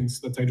other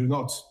things that I do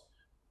not,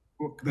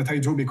 that I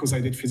do because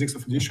I did physics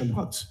of audition,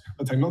 but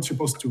that I'm not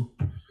supposed to.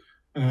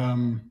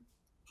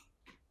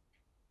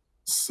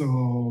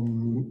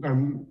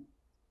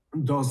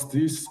 Does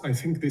this, I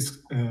think this,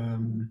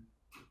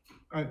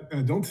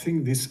 I don't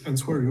think this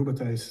answers you,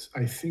 but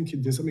I think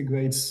it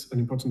disambiguates an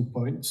important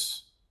point.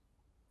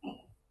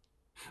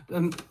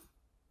 I'm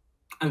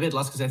a bit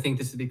lost because I think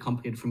this is a bit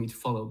complicated for me to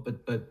follow,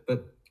 but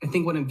I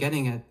think what I'm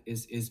getting at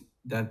is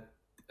that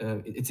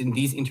it's in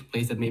these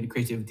interplays that maybe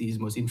creativity is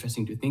most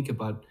interesting to think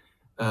about.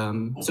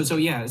 So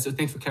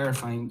thanks for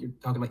clarifying. You're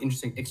talking about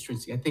interesting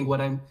extrinsic. I think what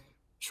I'm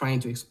trying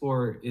to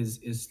explore is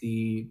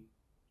the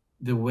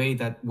way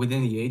that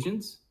within the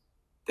agents,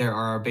 there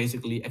are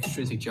basically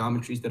extrinsic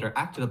geometries that are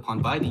acted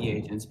upon by the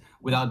agents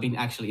without being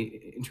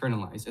actually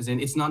internalized. As in,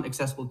 it's not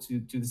accessible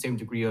to the same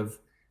degree of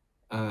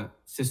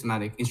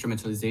systematic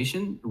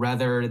instrumentalization.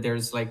 Rather,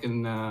 there's like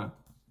an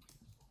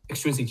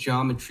extrinsic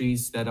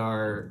geometries that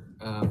are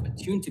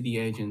attuned to the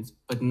agents,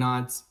 but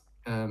not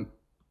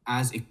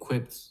as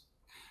equipped.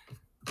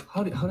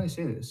 How do I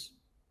say this?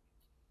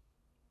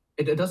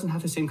 It doesn't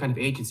have the same kind of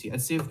agency,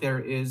 as if there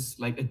is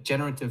like a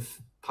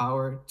generative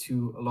power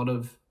to a lot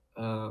of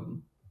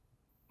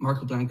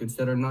Markov blankets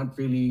that are not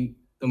really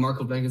the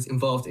Markov blankets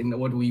involved in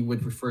what we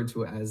would refer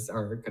to as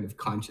our kind of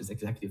conscious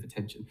executive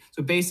attention.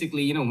 So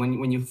basically, you know,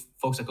 when you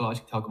folks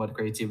psychologically talk about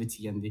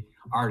creativity and the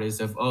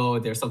artist of, oh,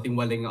 there's something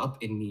welling up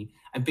in me.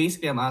 And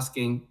basically I'm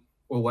asking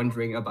or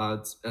wondering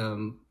about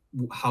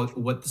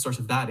what the source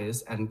of that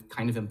is, and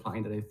kind of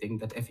implying that I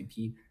think that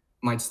FEP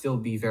might still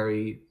be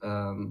very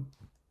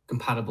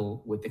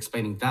compatible with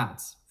explaining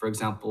that. For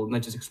example,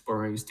 not just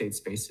exploring state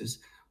spaces,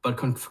 but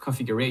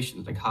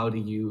configurations, like how do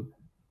you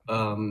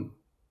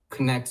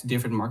connect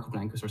different Markov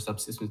blankets or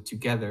subsystems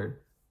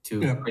together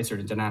to create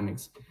certain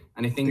dynamics.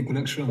 And I think the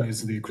connection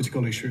is the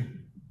critical issue.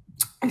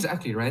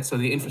 Exactly, right? So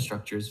the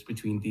infrastructures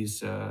between these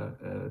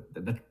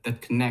that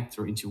connect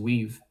or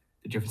interweave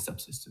the different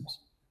subsystems.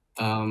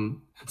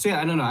 So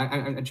yeah, I don't know,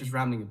 I'm just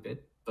rambling a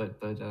bit, but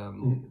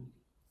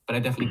I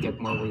definitely get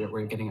more where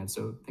you're getting at,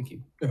 so thank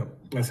you. Yeah,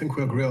 I think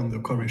we agree on the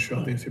core issue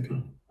of the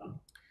FEP.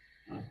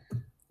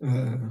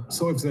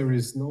 So if there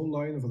is no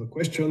line of the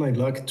question, I'd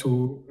like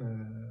to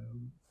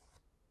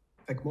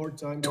take more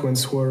time to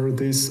answer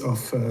this of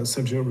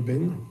Sergio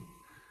Rubin.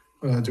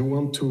 Do you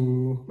want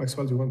to,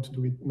 Maxwell, do you want to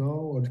do it now,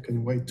 or can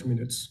you wait 2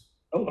 minutes?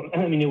 Oh,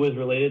 I mean, it was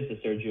related to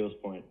Sergio's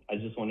point. I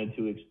just wanted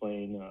to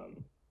explain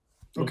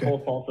the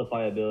whole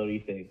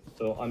falsifiability thing.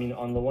 So, I mean,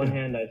 on the one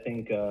hand, I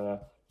think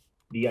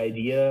the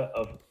idea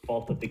of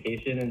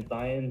falsification in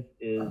science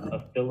is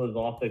a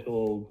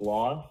philosophical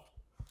gloss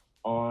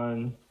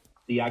on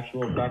the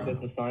actual practice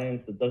of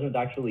science that doesn't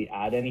actually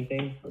add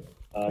anything.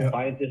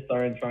 Scientists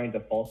aren't trying to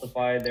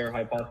falsify their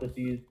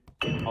hypotheses.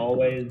 It's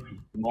always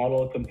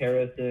model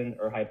comparison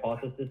or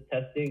hypothesis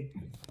testing.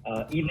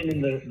 Even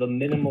in the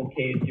minimal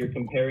case, you're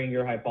comparing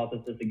your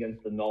hypothesis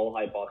against the null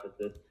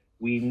hypothesis.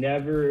 We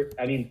never,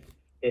 I mean,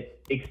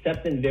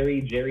 except in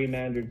very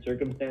gerrymandered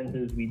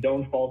circumstances, we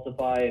don't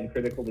falsify, and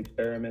critical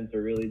experiments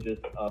are really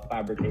just a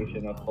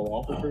fabrication of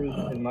philosophers,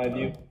 in my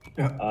view.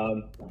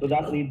 So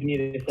that leads me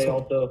to say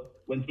also,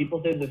 when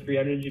people say the free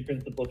energy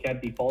principle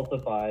can't be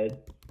falsified,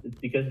 it's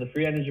because the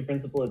free energy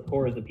principle at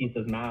core is a piece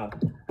of math,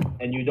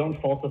 and you don't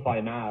falsify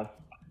math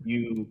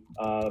you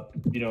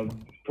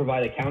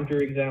provide a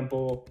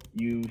counterexample,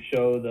 you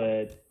show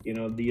that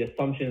the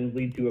assumptions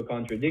lead to a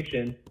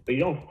contradiction, but you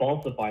don't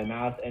falsify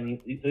math, and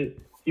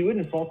you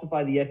wouldn't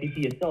falsify the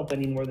FEP itself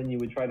any more than you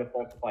would try to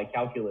falsify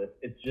calculus.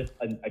 It's just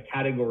a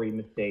category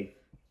mistake.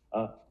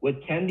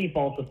 What can be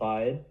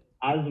falsified,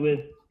 as with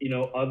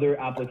other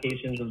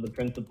applications of the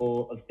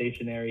principle of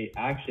stationary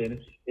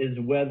action, is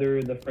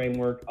whether the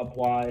framework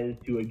applies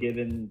to a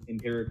given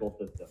empirical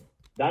system.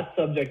 That's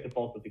subject to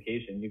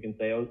falsification. You can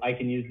say, oh, I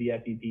can use the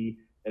FEP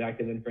and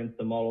active inference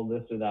to model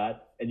this or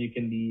that, and you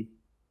can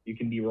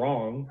be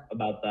wrong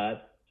about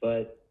that.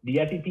 But the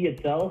FEP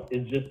itself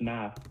is just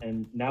math,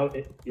 and now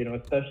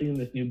especially in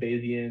this new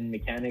Bayesian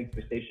mechanics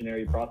for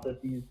stationary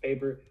processes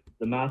paper,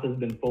 the math has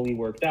been fully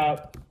worked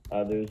out.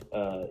 There's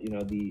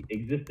the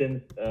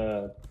existence.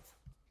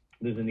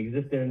 There's an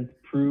existence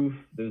proof.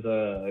 There's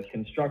a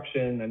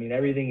construction. I mean,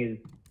 everything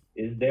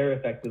is there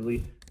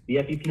effectively. The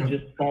FEP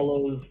just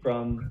follows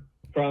from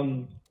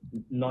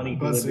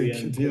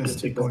non-equilibrium.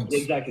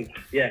 Exactly.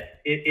 Yeah.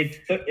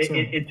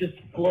 It just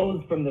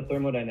flows from the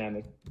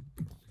thermodynamics.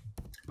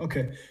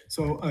 Okay,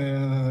 so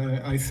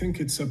I think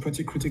it's a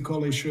pretty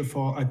critical issue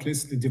for at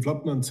least the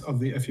development of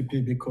the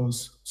FEP,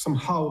 because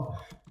somehow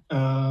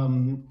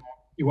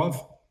you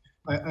have.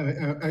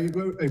 I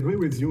agree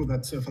with you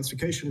that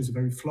falsification is a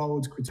very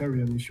flawed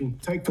criterion. If you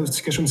take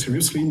falsification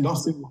seriously,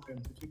 nothing will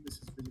happen. I think this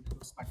is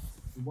ridiculous.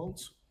 You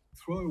won't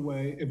throw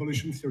away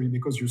evolution theory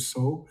because you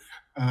saw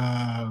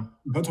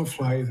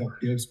butterfly that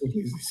behaves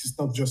quickly. This is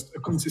not just a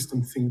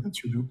consistent thing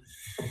that you do.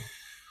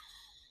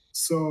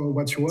 So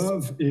what you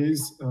have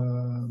is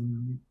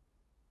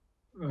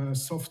a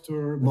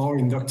softer, more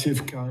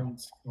inductive kind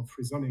of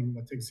reasoning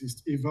that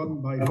exists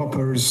even by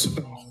Popper's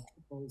account.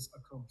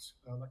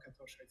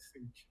 Lakatosh, I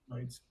think,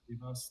 might be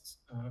last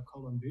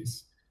call on this.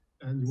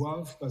 And you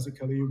have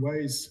basically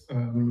ways,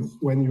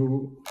 when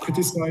you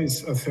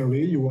criticize a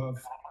theory, you will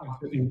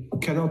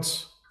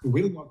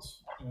not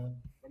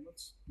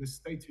be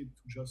stated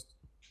to just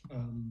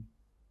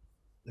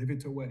leave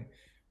it away.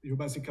 You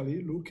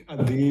basically look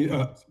at the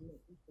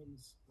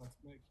systems that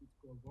make it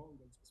go wrong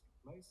in a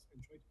specific place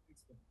and try to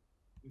fix them.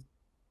 This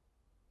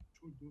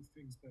should do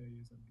things very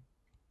easily.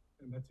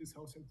 And that is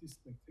how scientists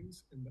make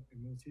things, and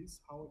that is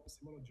how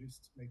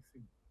epistemologists make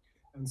things.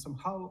 And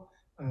somehow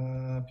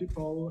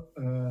people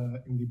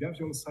in the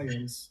behavioral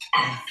science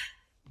have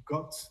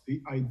got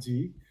the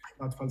idea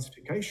that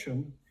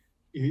falsification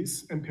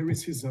is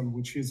empiricism,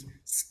 which is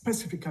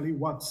specifically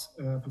what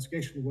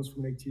falsification was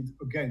formulated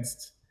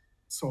against.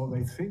 So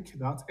they think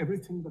that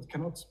everything that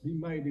cannot be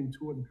made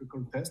into an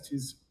empirical test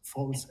is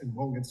false and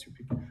wrong and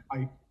stupid.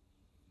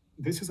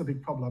 This is a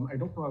big problem. I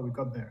don't know how we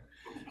got there,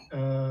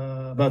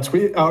 but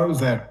we are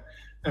there.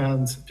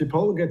 And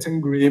people get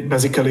angry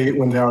basically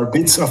when there are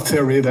bits of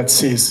theory that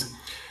says,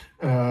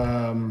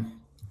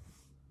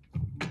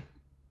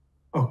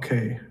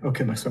 okay,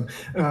 Maxwell.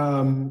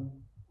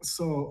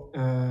 So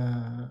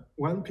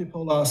when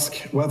people ask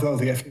whether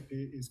the FEP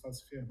is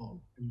falsifiable,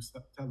 and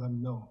you tell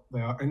them no,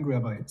 they are angry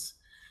about it.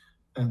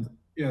 And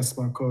yes,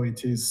 Marco,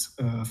 it is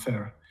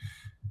fair.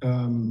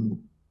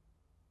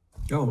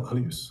 Oh,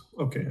 Alius.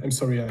 Okay, I'm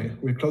sorry.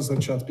 We closed the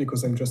chat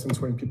because I'm just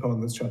answering people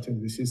on the chat,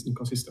 and this is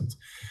inconsistent.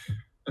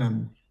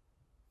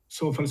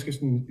 So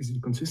falsification is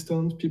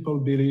inconsistent. People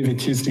believe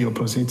it is the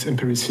opposite,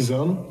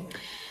 empiricism.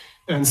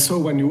 And so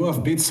when you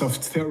have bits of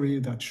theory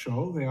that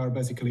show, they are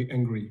basically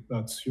angry,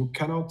 but you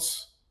cannot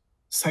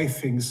say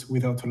things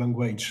without a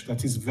language.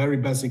 That is a very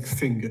basic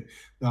thing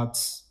that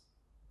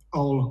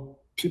all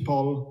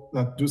people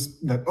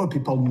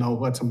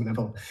know at some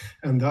level.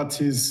 And that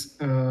is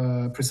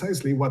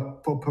precisely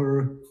what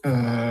Popper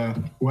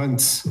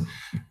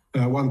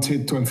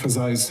wanted to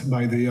emphasize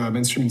by the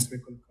mainstream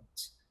intellectual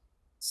cults.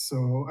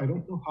 So I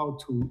don't know how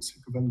to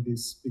circumvent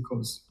this,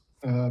 because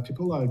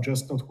people are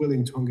just not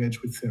willing to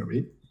engage with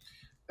theory.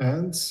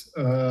 And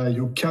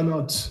you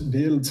cannot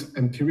build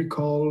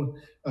empirical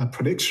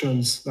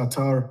predictions that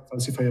are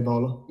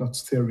falsifiable, not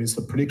theories,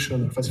 but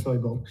predictions are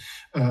falsifiable,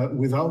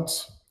 without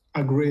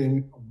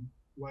agreeing on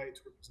way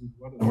to represent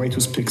one and way to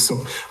speak.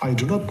 So I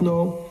do not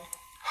know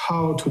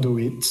how to do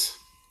it,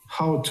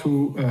 how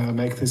to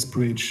make this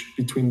bridge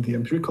between the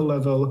empirical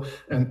level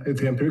and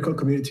the empirical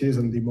communities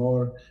and the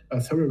more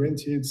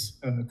theory-oriented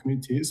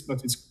communities,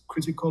 but it's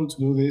critical to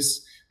do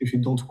this if you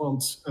don't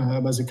want,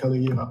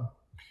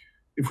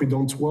 if we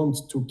don't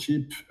want to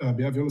keep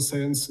behavioral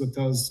science that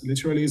has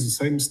literally the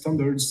same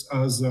standards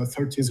as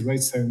 30s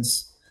race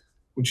science,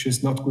 which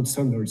is not good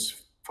standards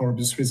for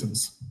obvious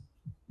reasons.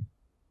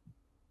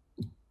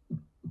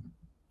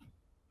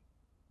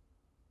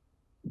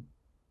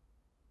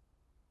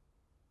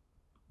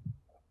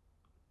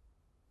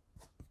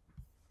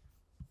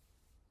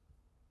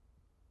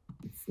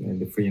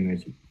 The free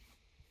energy.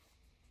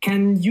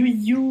 Can you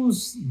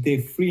use the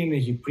free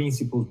energy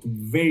principle to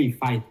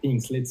verify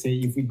things? Let's say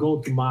if we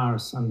go to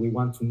Mars and we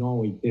want to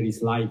know if there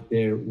is life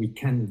there, we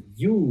can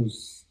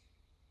use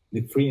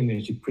the free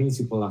energy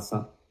principle as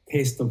a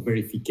test of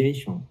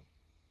verification.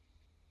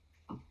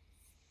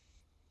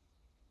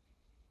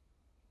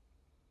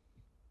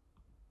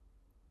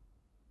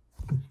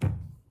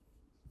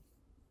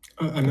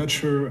 I'm not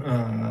sure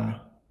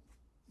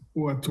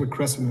what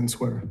resonance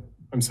were.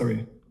 I'm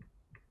sorry.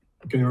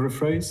 Can you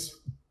rephrase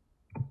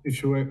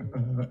if you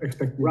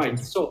expect me right.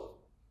 to?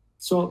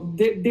 So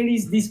there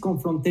is this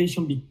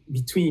confrontation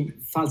between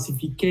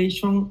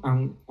falsification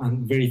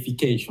and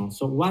verification.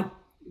 So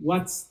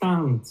what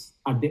stands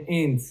at the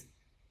end?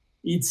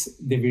 It's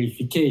the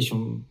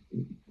verification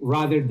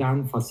rather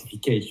than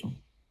falsification.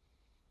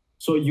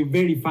 So you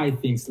verify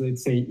things.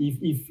 Let's say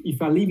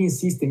if a living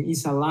system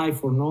is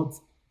alive or not,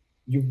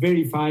 you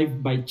verify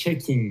by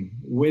checking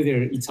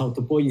whether its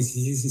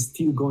autopoiesis is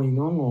still going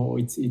on or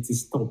it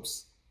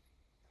stops.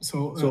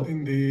 So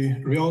in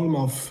the realm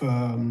of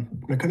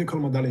mechanical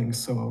modeling,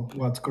 so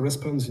what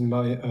corresponds in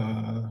my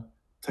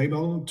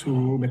table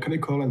to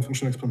mechanical and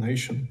functional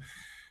explanation,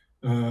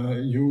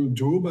 you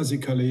do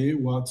basically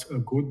what a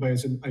good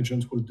Bayesian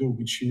agent will do,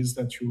 which is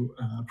that you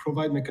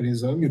provide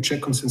mechanism, you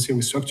check consistency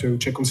with structure, you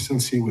check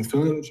consistency with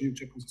phenomenology, you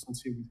check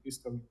consistency with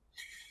history.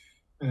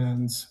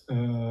 And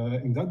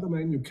in that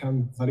domain, you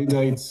can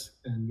validate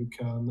and you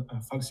can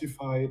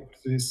falsify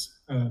this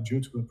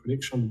due to a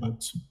prediction,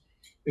 but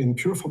in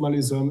pure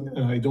formalism,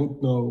 I don't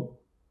know,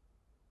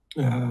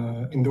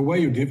 in the way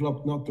you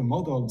develop not the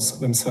models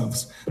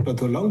themselves, but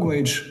the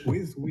language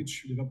with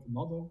which you develop the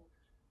model,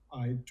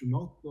 I do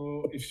not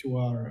know if you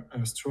are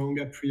strong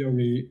a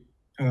priori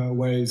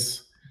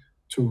ways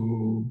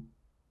to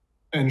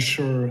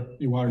ensure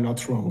you are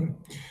not wrong.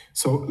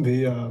 So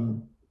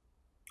the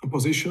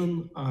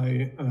position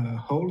I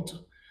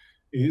hold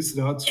is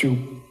that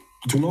you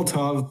do not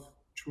have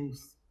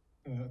truth,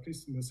 at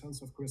least in the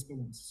sense of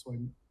correspondence. So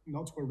I'm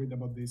not worried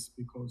about this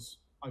because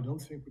I don't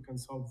think we can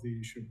solve the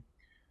issue.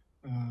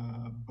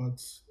 But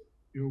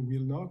you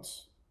will not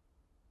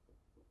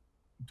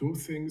do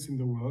things in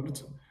the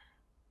world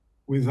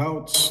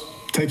without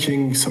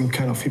taking some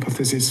kind of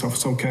hypothesis of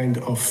some kind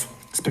of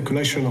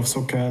speculation of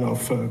some kind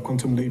of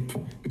quantum leap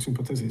between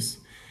hypotheses.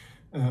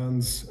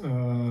 And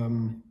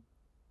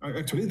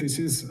actually, this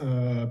is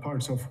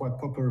part of what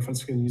proper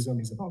falsificationism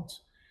is about.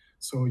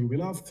 So you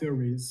will have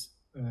theories,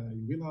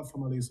 you will have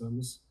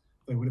formalisms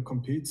that will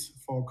compete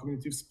for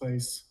cognitive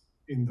space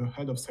in the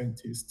head of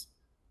scientists.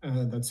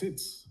 That's it.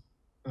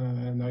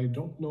 And I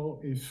don't know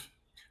if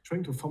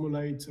trying to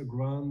formulate a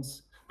grand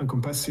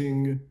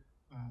encompassing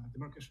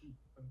demarcation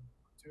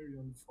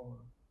criterion for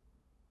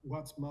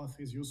what math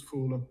is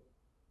useful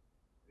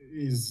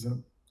is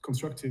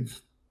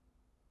constructive.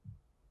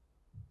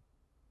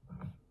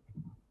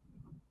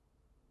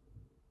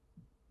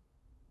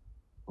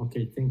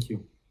 Okay, thank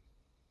you.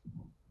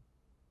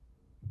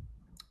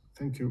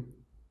 Thank you.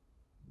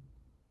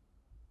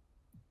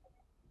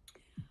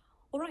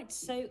 All right,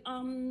 so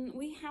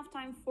we have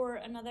time for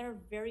another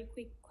very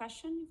quick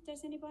question, if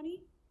there's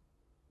anybody.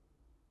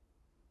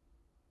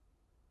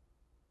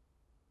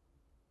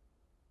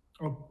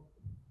 Oh.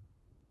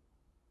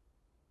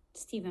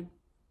 Stephen.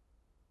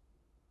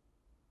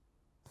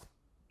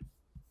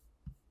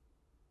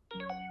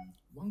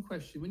 One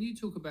question, when you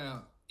talk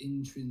about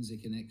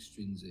intrinsic and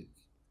extrinsic,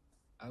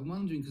 I'm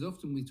wondering, because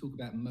often we talk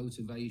about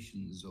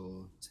motivations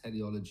or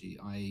teleology,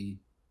 i.e.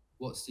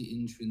 what's the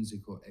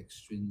intrinsic or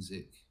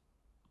extrinsic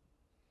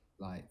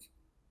like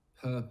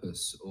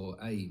purpose or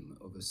aim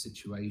of a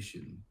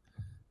situation.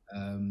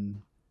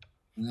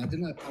 And I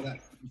don't know how that,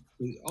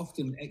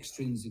 often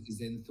extrinsic is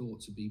then thought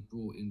to be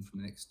brought in from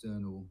an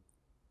external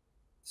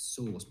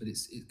source, but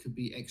it could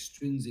be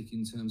extrinsic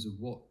in terms of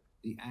what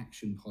the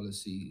action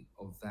policy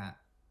of that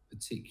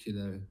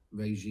particular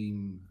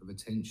regime of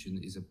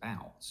attention is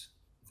about,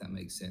 if that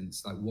makes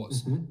sense. Like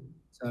what's,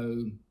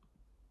 so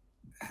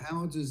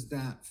how does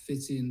that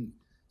fit in?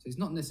 So it's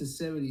not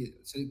necessarily,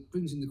 so it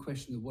brings in the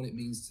question of what it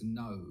means to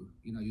know.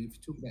 You know, if you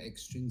talk about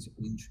extrinsic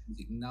and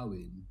intrinsic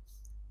knowing,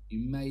 you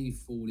may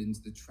fall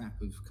into the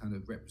trap of kind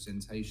of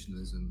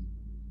representationalism.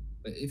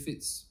 But if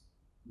it's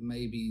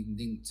maybe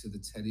linked to the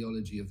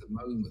teleology of the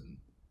moment,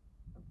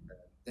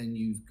 then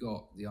you've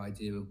got the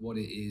idea of what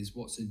it is,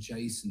 what's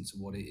adjacent to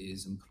what it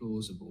is and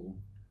plausible,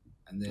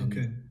 and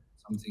then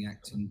something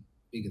acting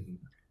bigger than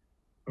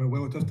that.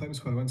 Well, out of time,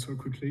 so I'll answer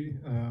quickly.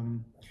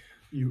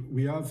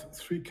 We have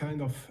three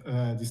kind of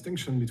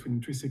distinction between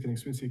intrinsic and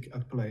extrinsic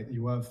at play.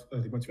 You have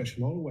the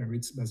motivational, where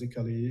it's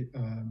basically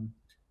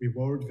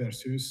reward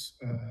versus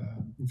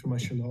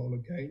informational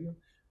gain,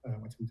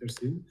 what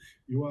interests in.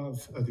 You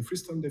have the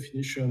freestyle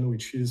definition,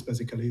 which is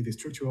basically the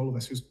structural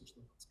versus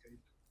functional landscape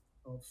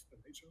of an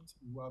agent.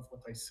 You have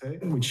what I say,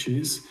 which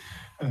is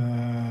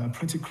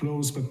pretty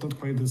close, but not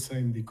quite the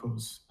same,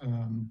 because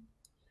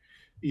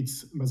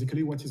it's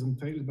basically what is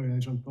entailed by an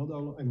agent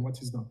model and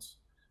what is not.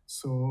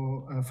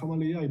 So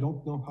formally, I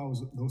don't know how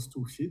those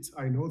two fit.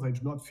 I know they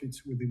do not fit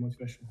with the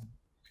motivational.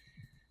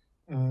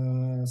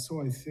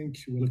 So I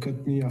think you will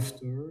cut me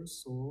after.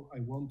 So I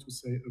want to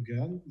say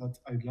again that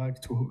I'd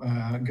like to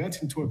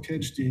get into a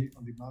PhD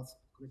on the math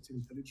of collective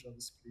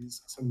intelligence.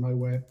 Please send my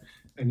way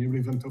any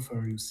relevant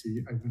offer you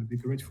see. I will be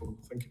grateful.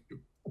 Thank you.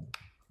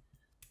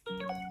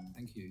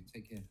 Thank you.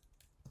 Take care.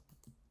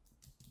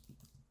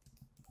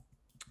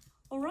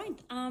 All right.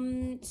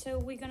 So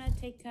we're gonna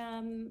take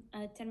a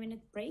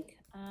 10-minute break.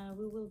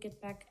 We will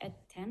get back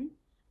at 10.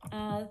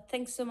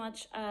 Thanks so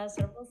much,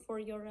 Servo, for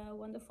your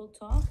wonderful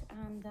talk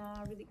and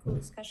really cool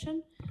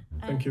discussion.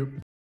 Thank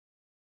you.